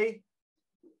say,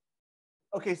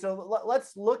 okay, so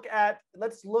let's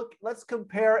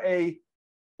compare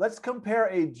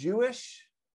a Jewish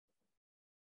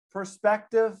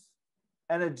perspective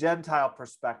and a Gentile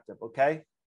perspective, okay?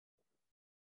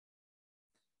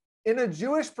 In a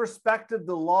Jewish perspective,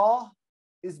 the law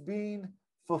is being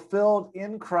fulfilled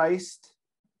in Christ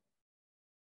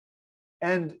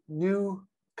and new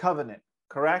covenant,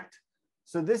 correct?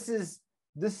 So this is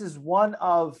one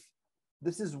of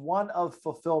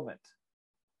fulfillment.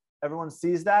 Everyone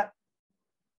sees that?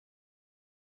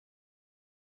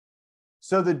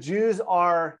 So the Jews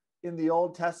are in the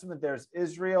Old Testament, there's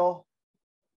Israel.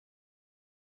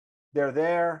 They're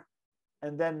there.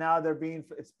 And then now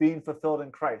it's being fulfilled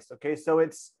in Christ. Okay, so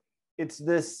it's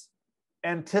this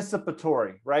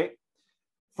anticipatory, right?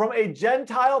 From a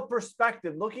Gentile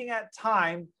perspective, looking at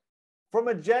time, from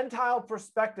a Gentile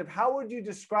perspective, how would you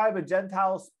describe a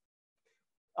Gentile?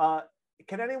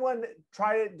 Can anyone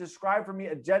try to describe for me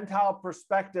a Gentile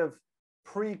perspective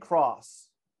pre-cross?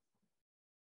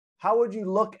 How would you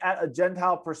look at a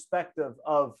Gentile perspective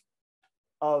of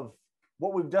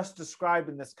what we've just described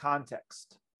in this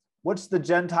context? What's the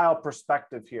Gentile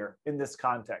perspective here in this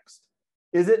context?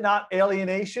 Is it not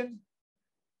alienation?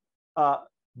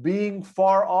 Being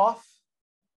far off?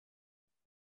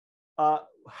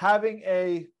 Having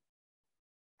a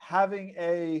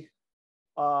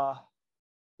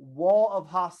wall of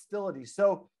hostility.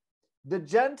 So the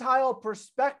Gentile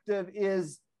perspective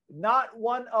is not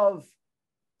one of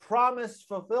promised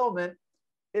fulfillment.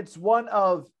 It's one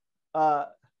of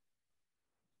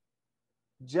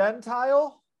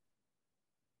Gentile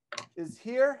is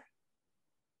here,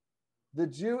 the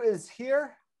Jew is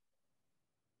here,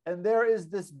 and there is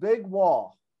this big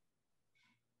wall.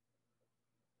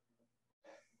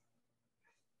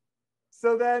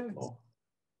 So then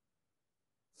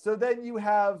you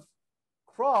have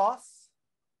cross,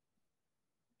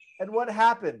 and what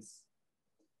happens?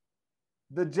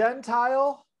 The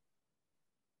Gentile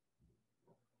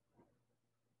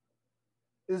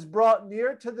is brought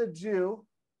near to the Jew,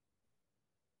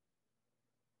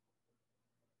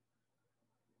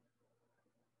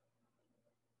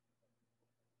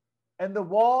 and the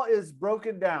wall is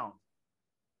broken down.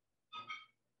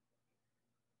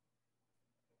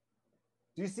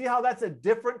 Do you see how that's a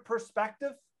different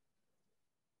perspective?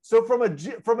 So from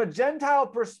a Gentile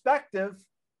perspective,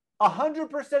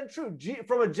 100% true.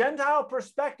 From a Gentile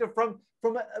perspective, from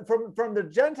the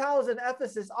Gentiles in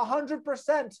Ephesus,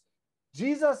 100%,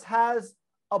 Jesus has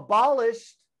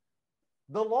abolished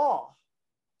the law,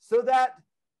 so that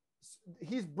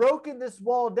he's broken this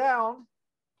wall down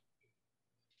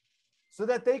so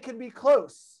that they can be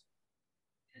close.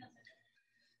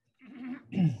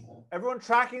 Everyone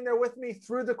tracking there with me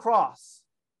through the cross.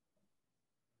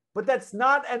 But that's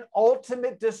not an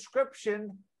ultimate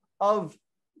description of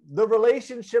the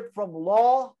relationship from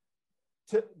law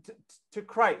to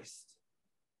Christ.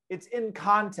 It's in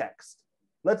context.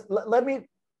 Let me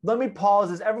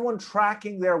pause. Is everyone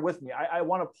tracking there with me? I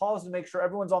want to pause to make sure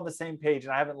everyone's on the same page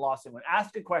and I haven't lost anyone.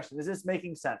 Ask a question. Is this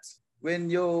making sense? When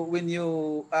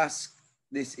you ask,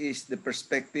 this is the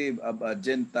perspective of a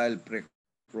Gentile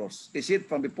pre-cross. Is it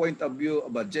from the point of view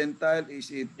of a Gentile?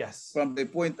 Is it from the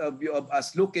point of view of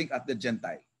us looking at the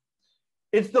Gentile?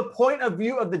 It's the point of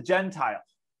view of the Gentile.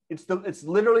 It's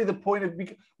literally the point of,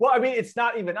 well, I mean, it's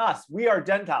not even us. We are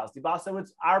Gentiles, diba? So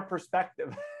it's our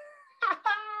perspective.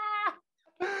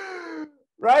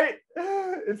 Right?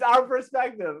 It's our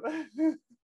perspective.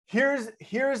 Here's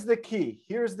the key.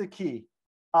 Here's the key.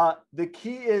 The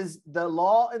key is the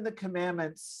law and the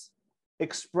commandments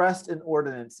expressed in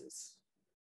ordinances.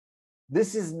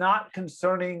 This is not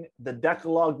concerning the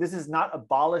Decalogue. This is not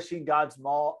abolishing God's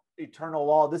eternal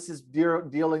law. This is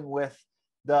dealing with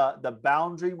the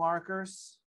boundary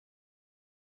markers.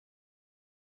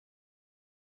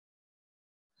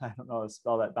 I don't know how to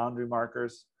spell that, boundary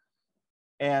markers.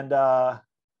 And go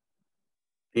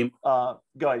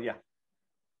ahead, yeah.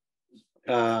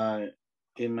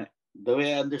 The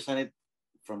way I understand it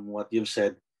from what you've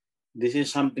said, this is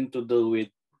something to do with,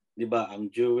 diba, ang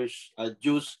Jews,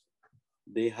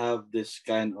 they have this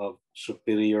kind of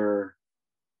superior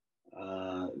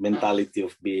mentality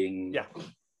of being,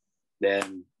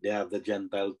 then they have the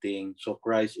Gentile thing. So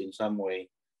Christ, in some way,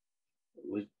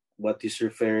 what he's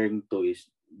referring to is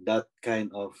that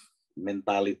kind of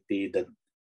mentality that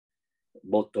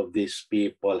both of these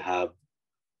people have.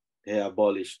 They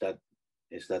abolished that.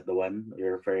 Is that the one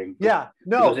you're referring to? Yeah,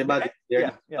 no. Because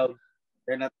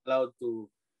they're not allowed to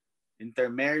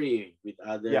intermarry with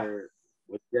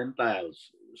with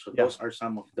Gentiles. So those are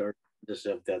some of the ordinances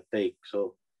of that take.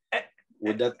 So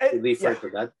would that refer to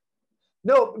that?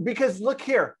 No, because look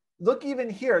here. Look even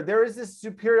here. There is this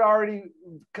superiority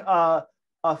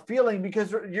feeling,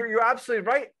 because you're absolutely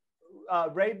right,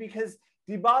 Ray, because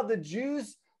the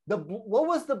Jews, what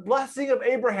was the blessing of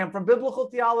Abraham from biblical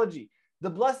theology? The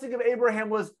blessing of Abraham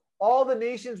was all the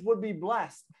nations would be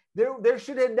blessed. There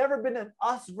should have never been an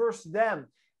us versus them.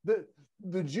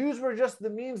 The Jews were just the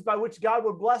means by which God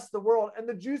would bless the world, and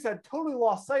the Jews had totally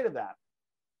lost sight of that.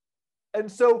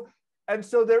 And so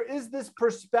there is this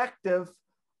perspective,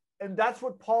 and that's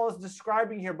what Paul is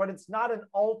describing here, but it's not an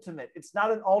ultimate. It's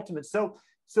not an ultimate.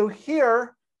 So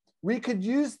here we could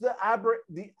use the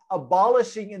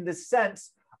abolishing in this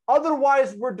sense.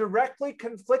 Otherwise, we're directly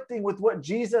conflicting with what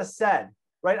Jesus said,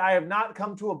 right? I have not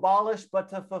come to abolish, but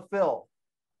to fulfill.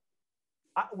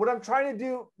 What I'm trying to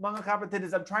do, mga kapatid,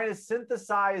 is I'm trying to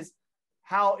synthesize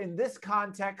how in this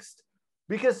context,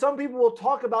 because some people will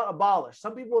talk about abolish,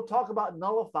 some people will talk about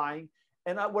nullifying,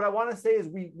 and what I want to say is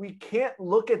we can't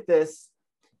look at this.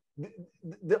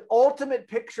 The ultimate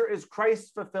picture is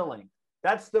Christ fulfilling.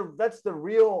 That's the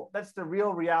real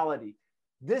reality.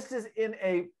 This is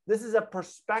a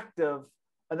perspective,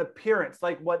 an appearance,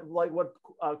 like what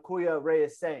Kuya Ray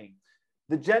is saying.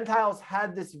 The Gentiles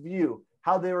had this view,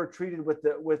 how they were treated with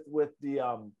the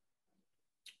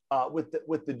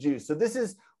Jews. So this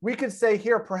is, we could say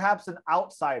here, perhaps an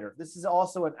outsider. This is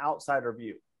also an outsider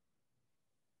view.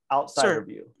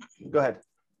 View. Go ahead.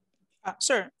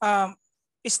 Sir,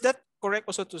 is that correct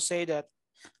also to say that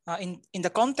in the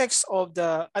context of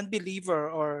the unbeliever,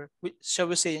 or shall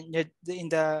we say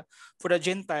for the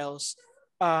Gentiles,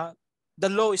 the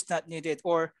law is not needed,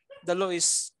 or the law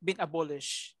is been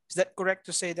abolished? Is that correct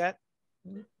to say that?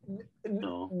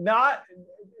 No.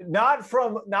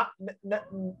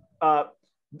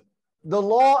 The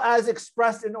law as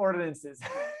expressed in ordinances.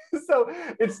 So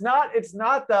it's not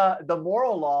the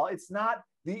moral law. It's not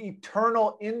the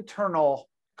eternal internal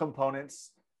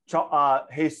components,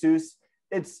 Jesus.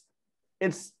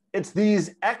 It's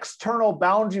these external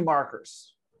boundary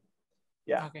markers.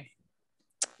 Yeah. Okay.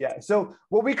 Yeah. So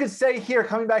what we could say here,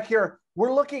 coming back here,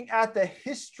 we're looking at the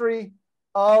history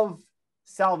of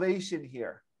salvation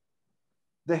here.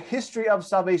 The history of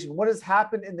salvation. What has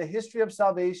happened in the history of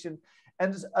salvation,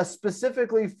 and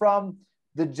specifically from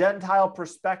the Gentile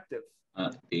perspective.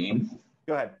 Team.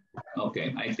 Go ahead.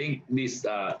 Okay. I think this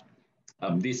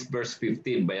this verse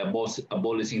 15 by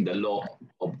abolishing the law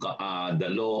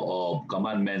of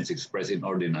commandments expressed in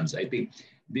ordinance. I think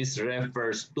this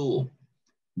refers to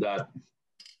that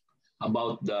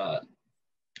about the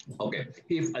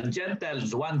if a Gentile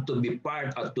want to be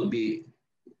part or to be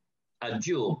a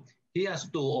Jew, he has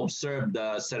to observe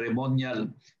the ceremonial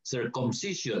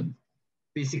circumcision,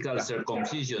 physical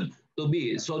circumcision to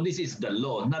be. So this is the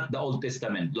law, not the Old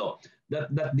Testament law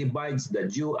that divides the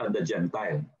Jew and the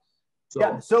Gentile.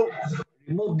 So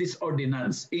remove this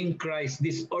ordinance in Christ,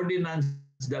 this ordinance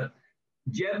that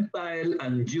Gentile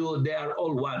and Jew, they are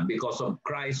all one because of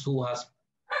Christ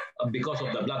because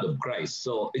of the blood of Christ.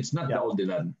 So it's not the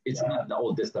ordinance, it's not the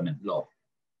Old Testament law.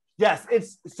 Yes,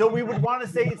 so we would want to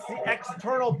say it's the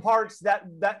external parts that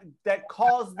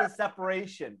cause the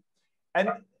separation. And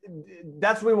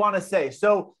that's what we want to say.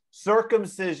 So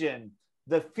circumcision,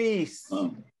 the feast,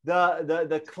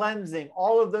 the cleansing,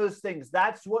 all of those things,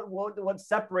 that's what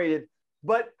separated.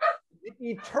 But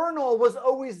the eternal was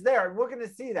always there. We're going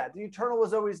to see that. The eternal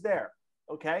was always there.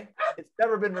 Okay? It's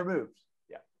never been removed.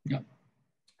 Yeah.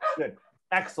 Good.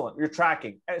 Excellent. You're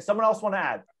tracking. Someone else want to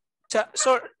add?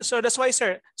 So that's why,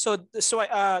 sir. So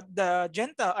the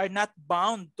Gentile are not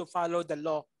bound to follow the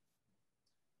law.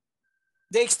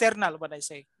 The external, what I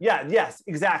say. Yeah. Yes.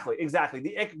 Exactly.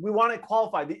 We want it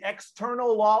qualified. The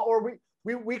external law, or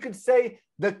we could say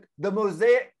the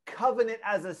Mosaic covenant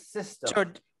as a system.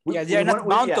 Sure. They are not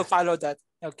bound to follow that.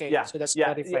 Okay. Yeah. So that's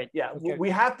clarified. Yeah. Okay.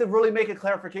 We have to really make a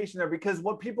clarification there, because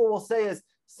what people will say is,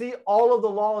 see, all of the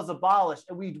law is abolished,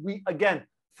 and we again.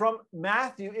 From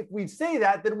Matthew, if we say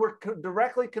that, then we're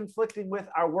directly conflicting with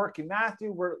our work in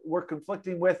Matthew. We're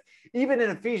conflicting with, even in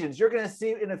Ephesians. You're going to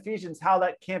see in Ephesians how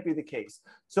that can't be the case.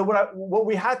 So what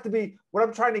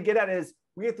I'm trying to get at is,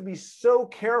 we have to be so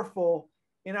careful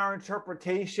in our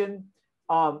interpretation,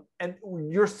 and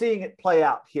you're seeing it play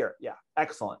out here. Yeah,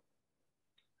 excellent.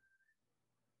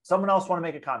 Someone else want to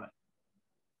make a comment?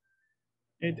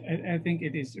 I think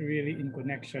it is really in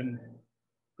connection,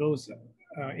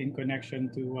 in connection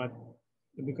to what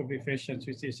the book of Ephesians,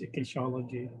 which is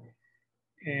ecclesiology.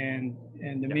 And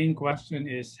the main question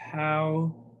is,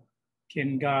 how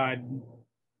can God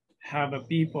have a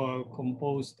people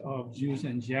composed of Jews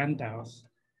and Gentiles,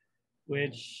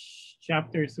 which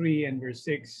chapter 3 and verse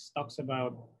 6 talks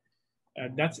about.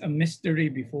 That's a mystery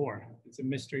before. It's a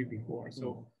mystery before.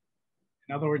 So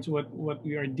in other words, what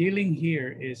we are dealing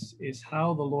here is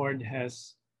how the Lord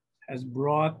has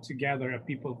brought together a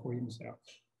people for himself.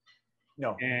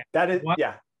 No, and that is,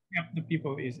 the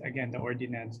people is, again, the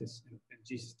ordinances and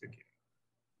Jesus took it.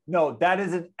 No, that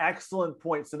is an excellent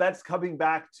point. So that's coming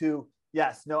back to,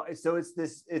 so it's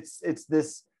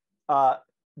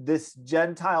this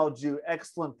Gentile Jew.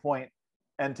 Excellent point,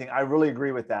 Enting. I really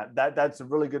agree with that. That's a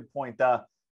really good point.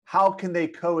 How can they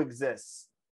coexist?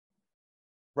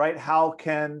 Right? How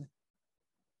can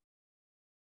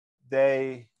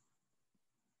they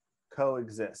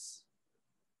coexist?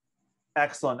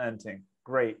 Excellent, Enting.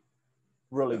 Great.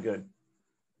 Really good.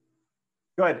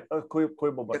 Go ahead.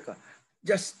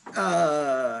 Just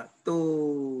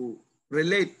to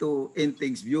relate to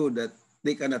Enting's view that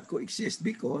they cannot coexist,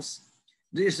 because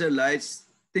the Israelites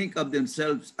think of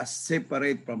themselves as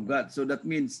separate from God. So that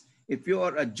means if you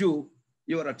are a Jew,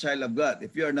 you are a child of God.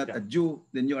 If you are not a Jew,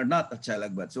 then you are not a child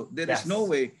of God. So there is no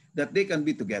way that they can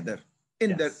be together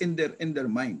in their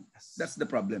mind. That's the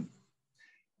problem.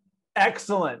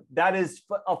 Excellent. That is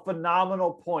a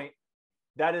phenomenal point.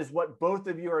 That is what both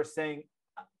of you are saying.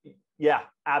 Yeah,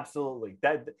 absolutely.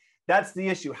 That's the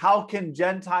issue. How can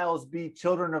Gentiles be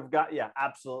children of God? Yeah,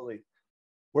 absolutely.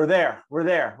 We're there.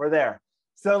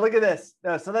 So look at this.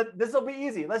 So this will be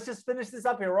easy. Let's just finish this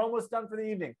up here. We're almost done for the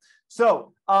evening.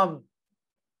 So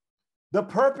the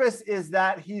purpose is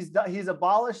that he's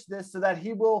abolished this so that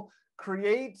he will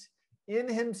create in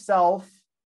himself.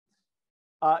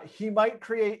 He might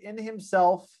create in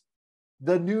himself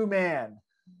the new man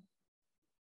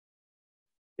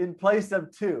in place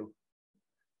of two,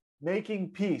 making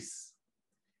peace.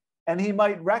 And he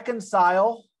might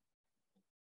reconcile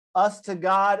us to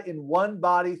God in one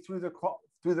body through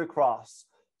the cross.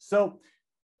 So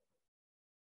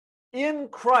in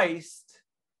Christ,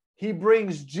 he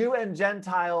brings Jew and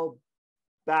Gentile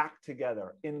back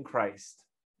together in Christ.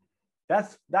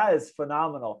 That is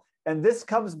phenomenal. And this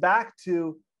comes back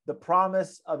to the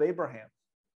promise of Abraham.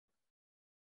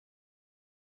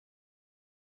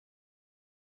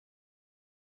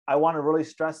 I want to really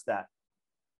stress that.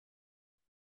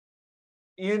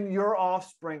 In your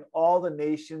offspring, all the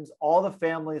nations, all the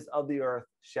families of the earth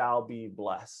shall be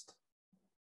blessed.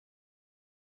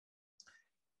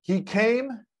 He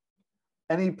came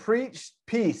and he preached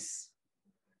peace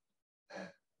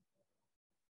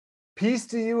Peace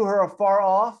to you who are afar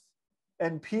off,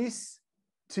 and peace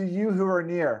to you who are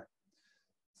near.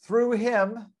 Through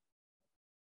him,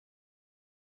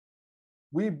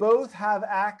 we both have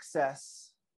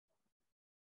access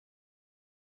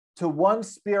to one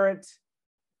spirit,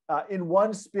 in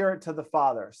one spirit to the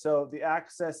Father. So the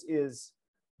access is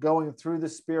going through the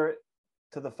Spirit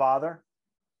to the Father.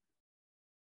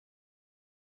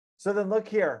 So then look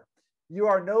here. You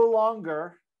are no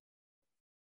longer,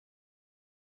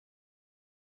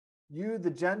 you, the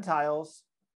Gentiles,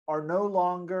 are no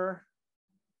longer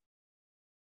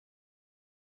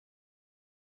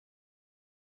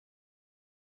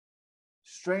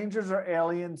strangers or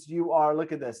aliens. You are,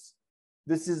 look at this.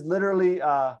 This is literally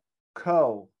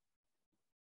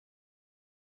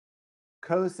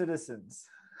co-citizens.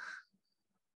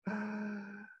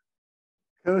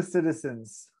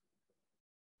 Co-citizens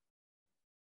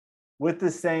with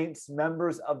the saints,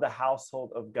 members of the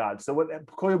household of God. So what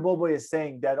Koyobobo is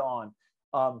saying dead on,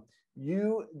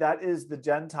 you, that is the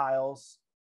Gentiles,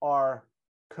 are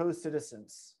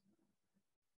co-citizens.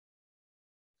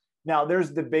 Now there's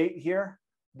debate here,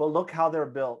 but look how they're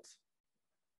built.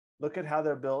 Look at how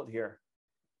they're built here.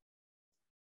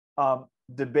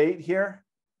 Debate here,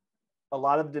 a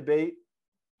lot of debate.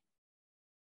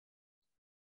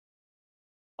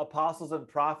 Apostles and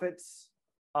prophets,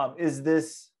 is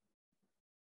this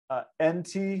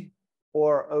NT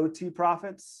or OT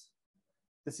prophets?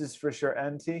 This is for sure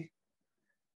NT.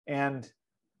 And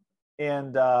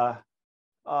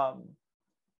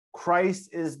Christ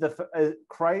is the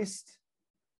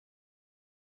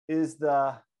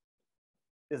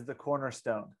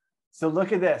cornerstone. So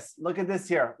look at this. Look at this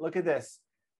here. Look at this.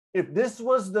 If this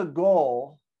was the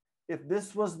goal,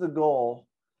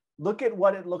 look at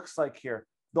what it looks like here.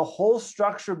 The whole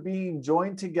structure being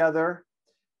joined together.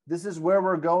 This is where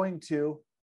we're going to.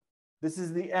 This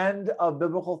is the end of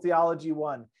Biblical Theology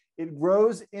 1. It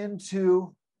grows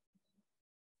into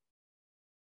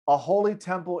a holy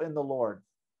temple in the Lord.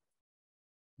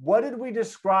 What did we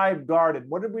describe garden?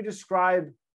 What did we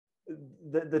describe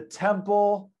the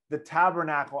temple, the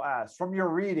tabernacle as? From your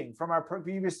reading, from our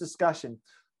previous discussion,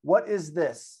 what is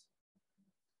this?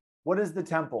 What is the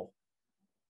temple?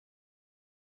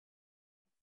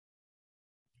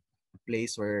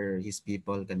 Place where his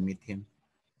people can meet him.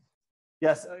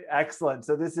 Yes, excellent.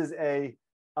 So this is a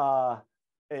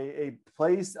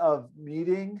place of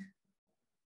meeting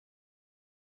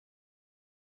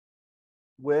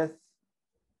with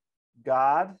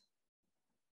God.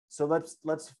 So let's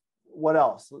what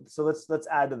else? So let's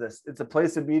add to this. It's a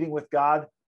place of meeting with God.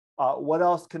 What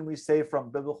else can we say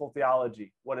from biblical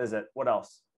theology? What is it? What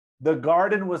else? The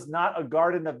garden was not a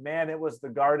garden of man. It was the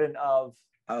garden of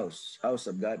House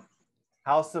of God.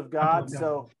 House of God.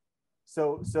 So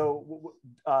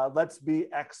let's be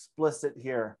explicit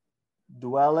here.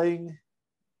 Dwelling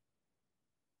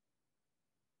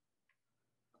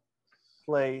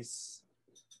place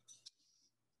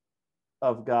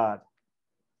of God.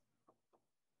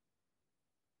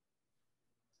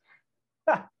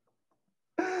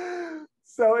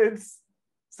 So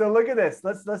look at this.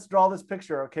 Let's draw this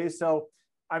picture. Okay. So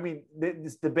I mean,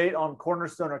 this debate on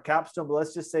cornerstone or capstone, but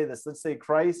let's just say this. Let's say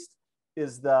Christ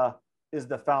is the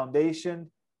foundation.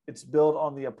 It's built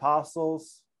on the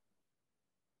apostles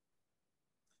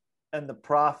and the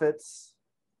prophets,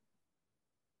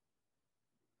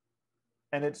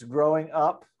 and it's growing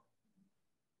up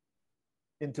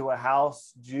into a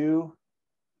house, Jew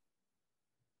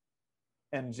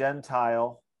and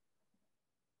Gentile,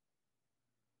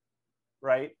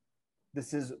 right?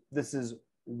 This is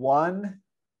one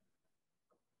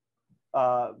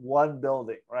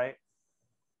building, right?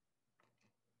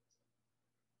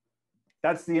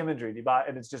 That's the imagery,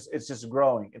 and it's just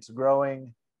growing. It's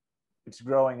growing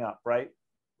up, right?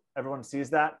 Everyone sees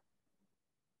that?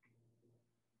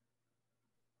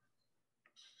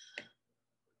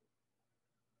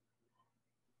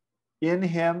 In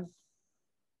him,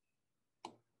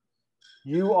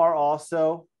 you are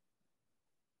also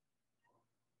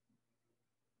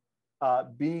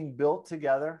being built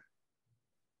together.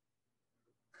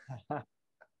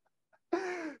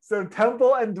 So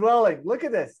temple and dwelling. Look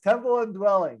at this. Temple and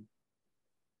dwelling.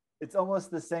 It's almost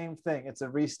the same thing. It's a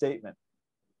restatement.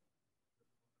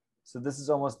 So this is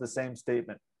almost the same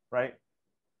statement, right?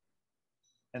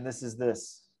 And this is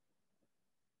this.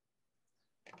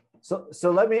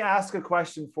 So let me ask a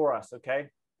question for us, okay?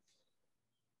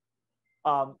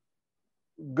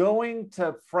 Going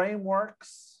to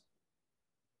frameworks,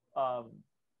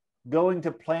 going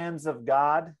to plans of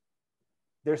God,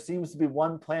 there seems to be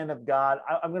one plan of God.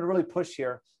 I'm going to really push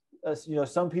here.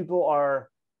 Some people are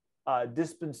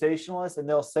dispensationalists, and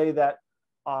they'll say that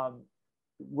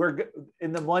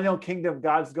in the millennial kingdom,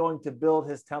 God's going to build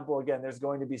his temple again. There's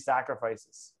going to be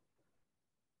sacrifices.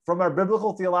 From our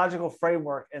biblical theological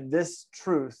framework and this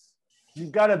truth,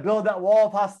 you've got to build that wall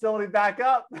of hostility back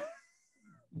up.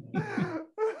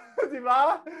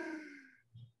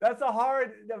 That's a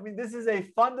hard, this is a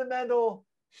fundamental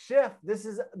shift. This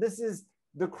is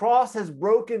the cross has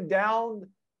broken down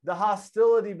the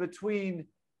hostility between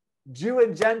Jew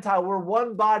and Gentile. We're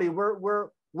one body. We're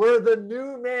the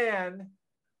new man.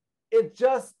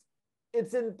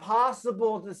 It's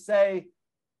impossible to say,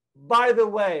 by the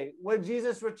way, when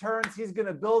Jesus returns, he's going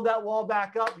to build that wall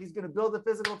back up. He's going to build the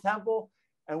physical temple,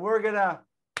 and we're going to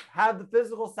have the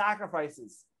physical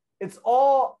sacrifices. It's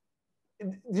all,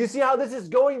 do you see how this is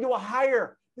going to a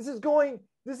higher? This is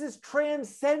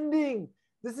transcending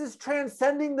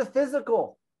the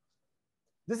physical.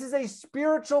 This is a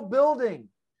spiritual building.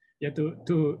 Yeah,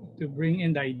 to bring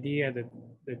in the idea that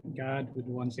God would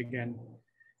once again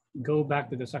go back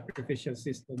to the sacrificial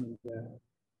system of the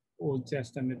Old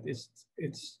Testament,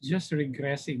 it's just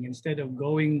regressing. Instead of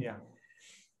going the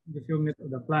fulfillment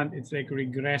of the plan, it's like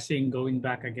regressing, going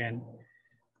back again.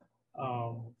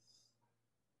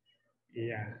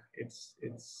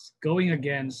 It's going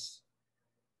against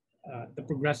the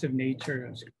progressive nature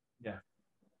of Scripture. Yeah.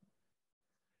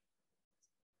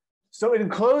 So in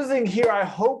closing here, I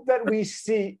hope that we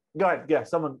see. Go ahead. Yeah,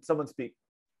 someone speak.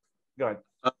 Go ahead.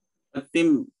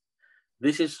 Tim,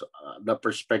 this is the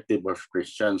perspective of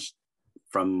Christians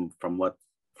from what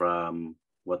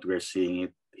we're seeing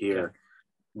it here. Yeah.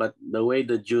 But the way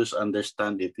the Jews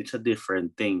understand it, it's a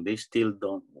different thing. They still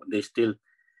don't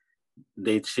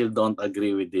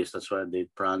agree with this. That's why they're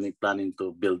planning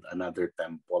to build another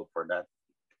temple for that.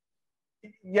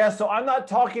 Yeah, so I'm not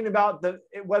talking about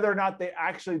whether or not they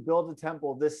actually build a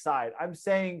temple this side. I'm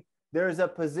saying there's a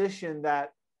position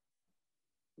that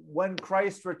when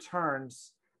Christ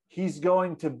returns, he's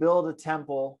going to build a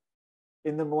temple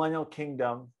in the millennial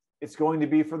kingdom. It's going to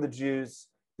be for the Jews.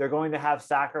 They're going to have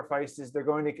sacrifices.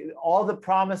 All the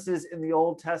promises in the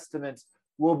Old Testament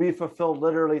will be fulfilled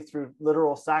literally through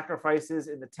literal sacrifices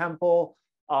in the temple,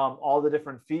 all the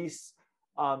different feasts.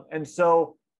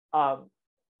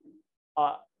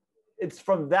 It's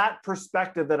from that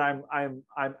perspective that I'm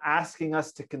asking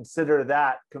us to consider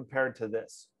that compared to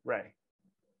this, Ray.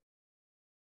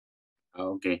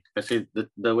 Okay, because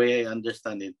the way I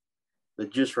understand it, the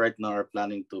Jews right now are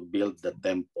planning to build the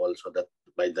temple so that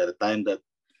by the time that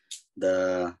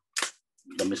the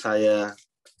Messiah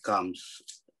comes,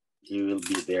 he will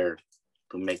be there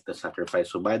to make the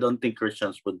sacrifice. So, but I don't think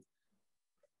Christians would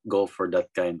go for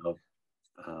that kind of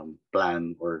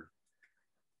plan or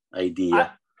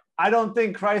idea. I don't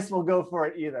think Christ will go for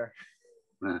it either.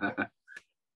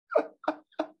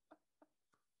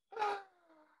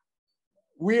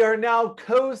 We are now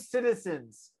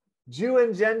co-citizens, Jew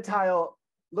and Gentile.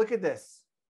 Look at this.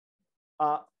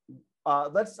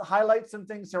 Let's highlight some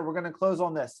things here. We're going to close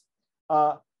on this.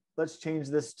 Let's change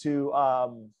this to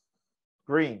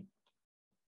green.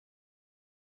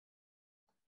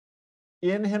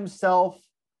 In himself,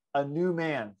 a new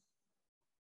man.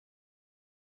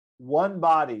 One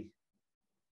body,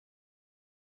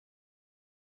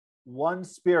 one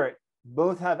spirit,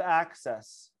 both have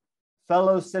access,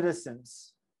 fellow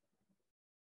citizens.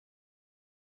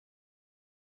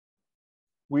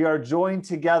 We are joined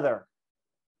together,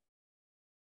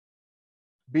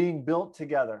 being built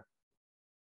together.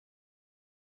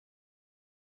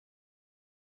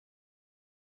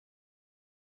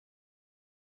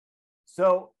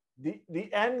 So the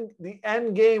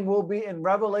end game will be in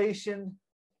Revelation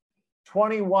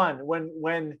 21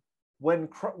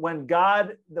 when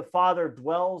God the Father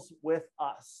dwells with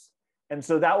us. And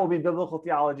so that will be biblical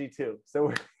theology too.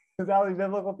 So that will be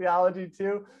biblical theology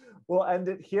too. We'll end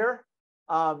it here.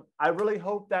 I really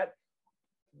hope that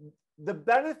the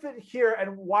benefit here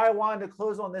and why I wanted to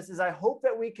close on this is I hope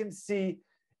that we can see,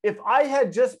 if I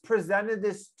had just presented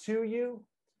this to you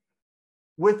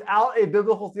without a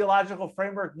biblical theological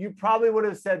framework, you probably would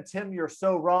have said, Tim, you're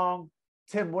so wrong.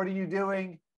 Tim, what are you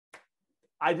doing?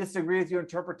 I disagree with your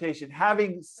interpretation.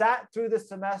 Having sat through the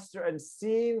semester and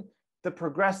seen the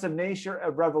progressive nature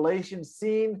of Revelation,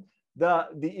 seen the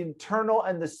internal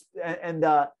and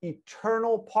the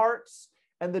eternal parts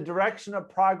and the direction of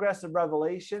progress of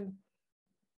Revelation,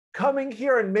 coming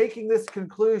here and making this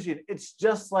conclusion, it's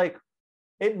just like,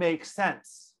 it makes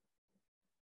sense.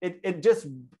 It just,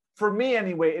 for me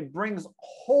anyway, it brings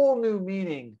whole new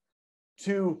meaning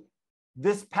to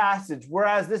this passage,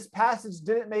 whereas this passage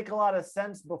didn't make a lot of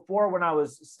sense before when I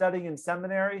was studying in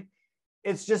seminary.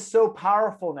 It's just so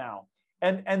powerful now.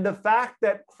 And the fact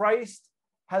that Christ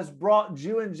has brought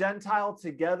Jew and Gentile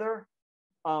together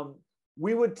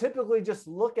we would typically just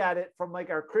look at it from like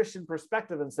our Christian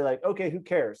perspective and say like, okay, who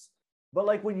cares? But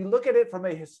like when you look at it from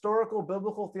a historical,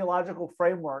 biblical, theological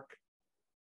framework,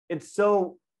 it's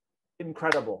so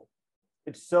incredible.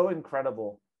 It's so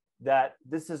incredible that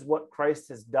this is what Christ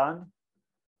has done.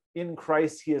 In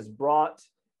Christ, he is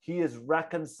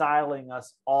reconciling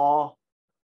us all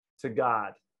to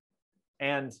God.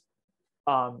 And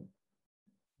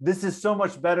this is so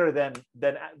much better than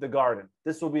the garden.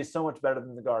 This will be so much better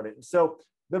than the garden. So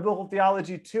biblical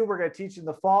theology 2, we're going to teach in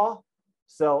the fall.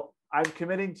 So I'm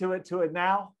committing to it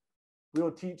now. We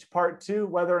will teach part 2,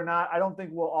 whether or not, I don't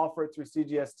think we'll offer it through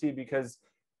CGST because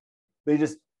they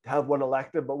just have one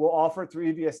elective, but we'll offer it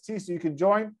through EVST so you can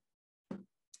join.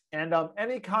 And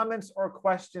any comments or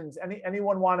questions?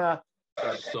 Anyone want to?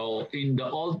 So in the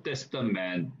Old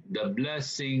Testament, the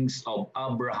blessings of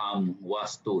Abraham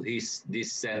was to his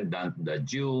descendant, the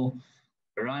Jew,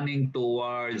 running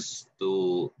towards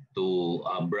to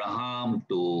Abraham,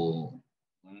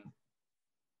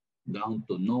 down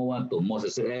to Noah, to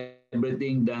Moses,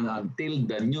 everything done until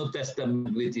the New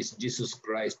Testament, which is Jesus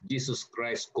Christ. Jesus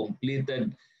Christ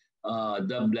completed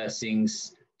the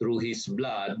blessings through his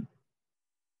blood.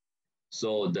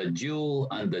 So the Jew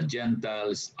and the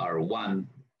Gentiles are one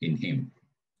in him.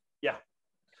 Yeah.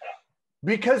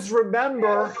 Because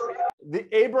remember, the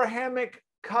Abrahamic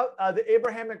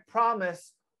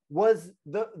promise was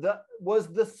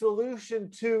the solution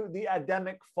to the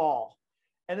Adamic fall.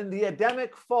 And in the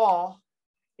Adamic fall,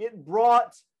 it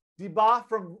brought Deba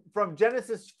from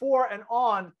Genesis 4 and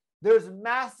on. There's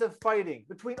massive fighting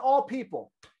between all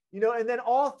people, and then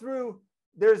all through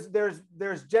there's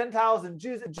Gentiles and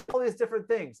Jews and all these different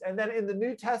things. And then in the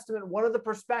New Testament, one of the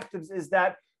perspectives is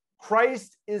that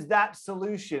Christ is that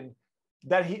solution,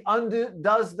 that he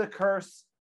undoes the curse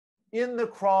in the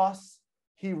cross.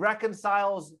 He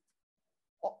reconciles.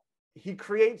 He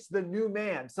creates the new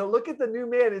man. So look at the new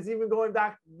man is even going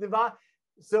back.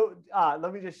 So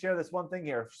let me just share this one thing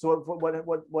here. So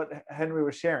what Henry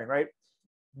was sharing, right?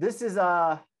 This is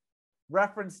a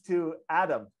reference to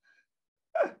Adam.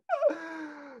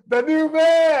 The new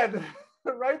man,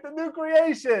 right? The new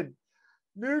creation.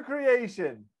 New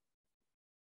creation.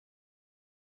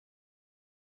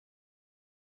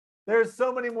 There's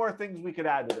so many more things we could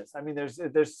add to this. I mean,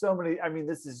 there's so many. I mean,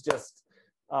 this is just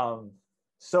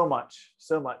so much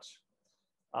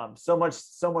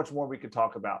more we could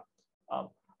talk about.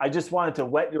 I just wanted to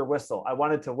wet your whistle. I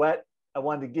wanted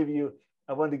to give you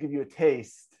a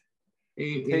taste.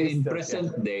 In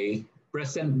present day,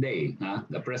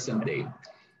 the present day,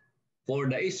 for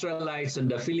the Israelites and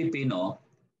the Filipino,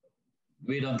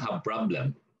 we don't have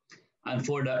problem. And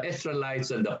for the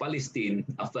Israelites and the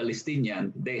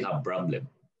Palestinian, they have problem.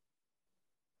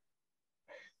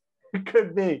 It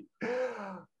could be.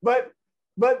 But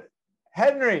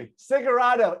Henry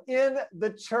Sigurado, in the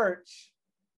church,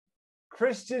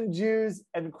 Christian Jews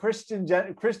and Christian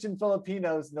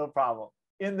Filipinos, no problem.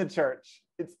 In the church.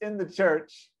 It's in the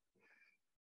church.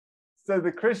 So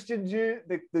the Christian Jew,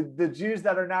 the Jews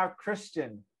that are now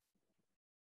Christian,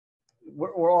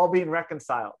 we're all being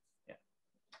reconciled.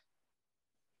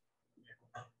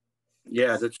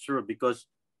 Yeah, that's true, because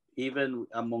even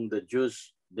among the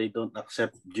Jews, they don't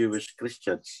accept Jewish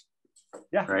Christians.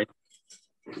 Yeah. Right?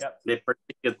 Yeah. They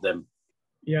persecute them.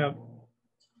 Yeah.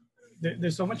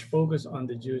 There's so much focus on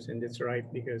the Jews, and that's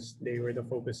right, because they were the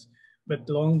focus. But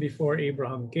long before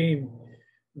Abraham came,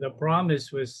 the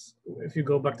promise was, if you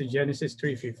go back to Genesis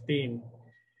 3:15,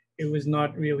 it was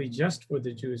not really just for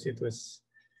the Jews. It was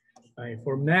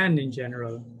for man in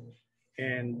general.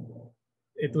 And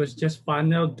it was just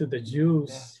funneled to the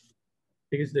Jews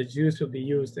because the Jews will be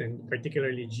used, and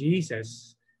particularly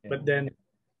Jesus. Yeah. But then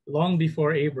long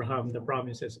before Abraham, the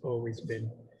promise has always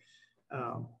been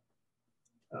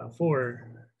for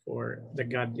the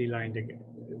godly line.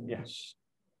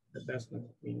 That does not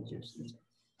mean Jews.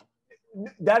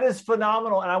 That is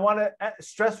phenomenal. And I want to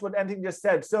stress what Enting just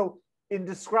said. So in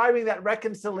describing that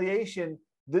reconciliation,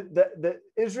 the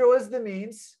Israel is the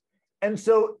means. And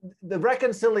so the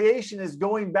reconciliation is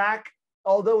going back,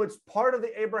 although it's part of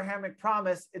the Abrahamic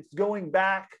promise, it's going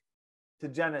back to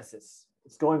Genesis.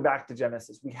 It's going back to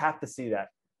Genesis. We have to see that.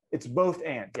 It's both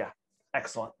and. Yeah,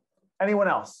 excellent. Anyone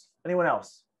else? Anyone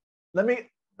else? Let me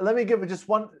give just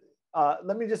one.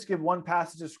 Let me just give one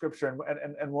passage of scripture,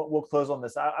 and we'll close on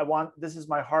this. This is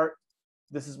my heart.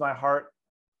 This is my heart.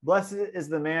 Blessed is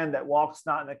the man that walks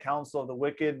not in the counsel of the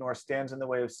wicked, nor stands in the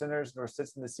way of sinners, nor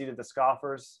sits in the seat of the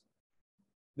scoffers.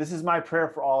 This is my prayer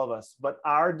for all of us. But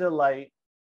our delight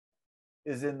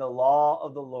is in the law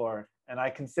of the Lord. And I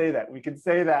can say that. We can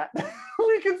say that.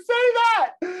 We can say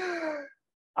that.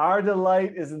 Our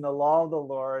delight is in the law of the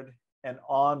Lord, and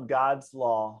on God's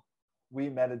law we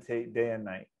meditate day and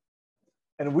night.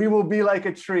 And we will be like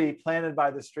a tree planted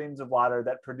by the streams of water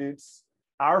that produce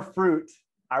our fruit,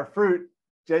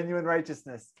 genuine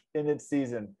righteousness in its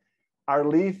season. Our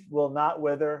leaf will not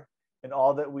wither, and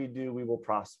all that we do, we will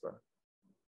prosper.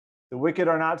 The wicked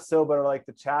are not so, but are like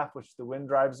the chaff which the wind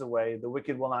drives away. The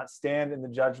wicked will not stand in the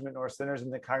judgment, nor sinners in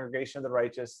the congregation of the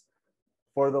righteous.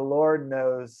 For the Lord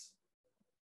knows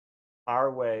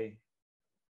our way,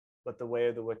 but the way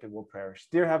of the wicked will perish.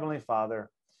 Dear Heavenly Father,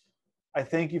 I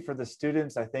thank you for the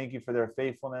students. I thank you for their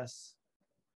faithfulness.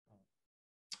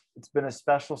 It's been a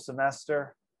special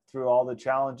semester through all the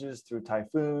challenges, through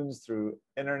typhoons, through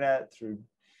internet, through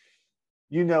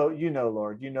you know,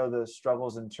 Lord, you know the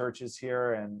struggles in churches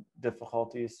here and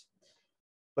difficulties.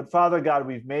 But Father God,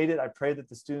 we've made it. I pray that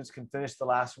the students can finish the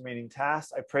last remaining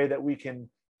tasks. I pray that we can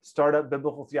start up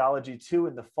Biblical Theology 2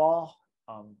 in the fall.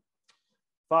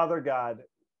 Father God,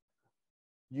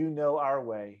 you know our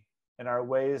way, and our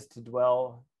way is to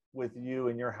dwell with you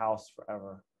in your house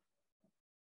forever.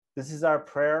 This is our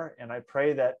prayer, and I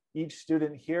pray that each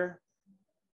student here,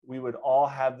 we would all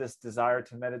have this desire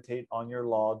to meditate on your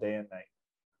law day and night.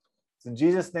 It's in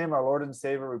Jesus' name, our Lord and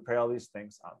Savior, we pray all these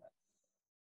things. Amen.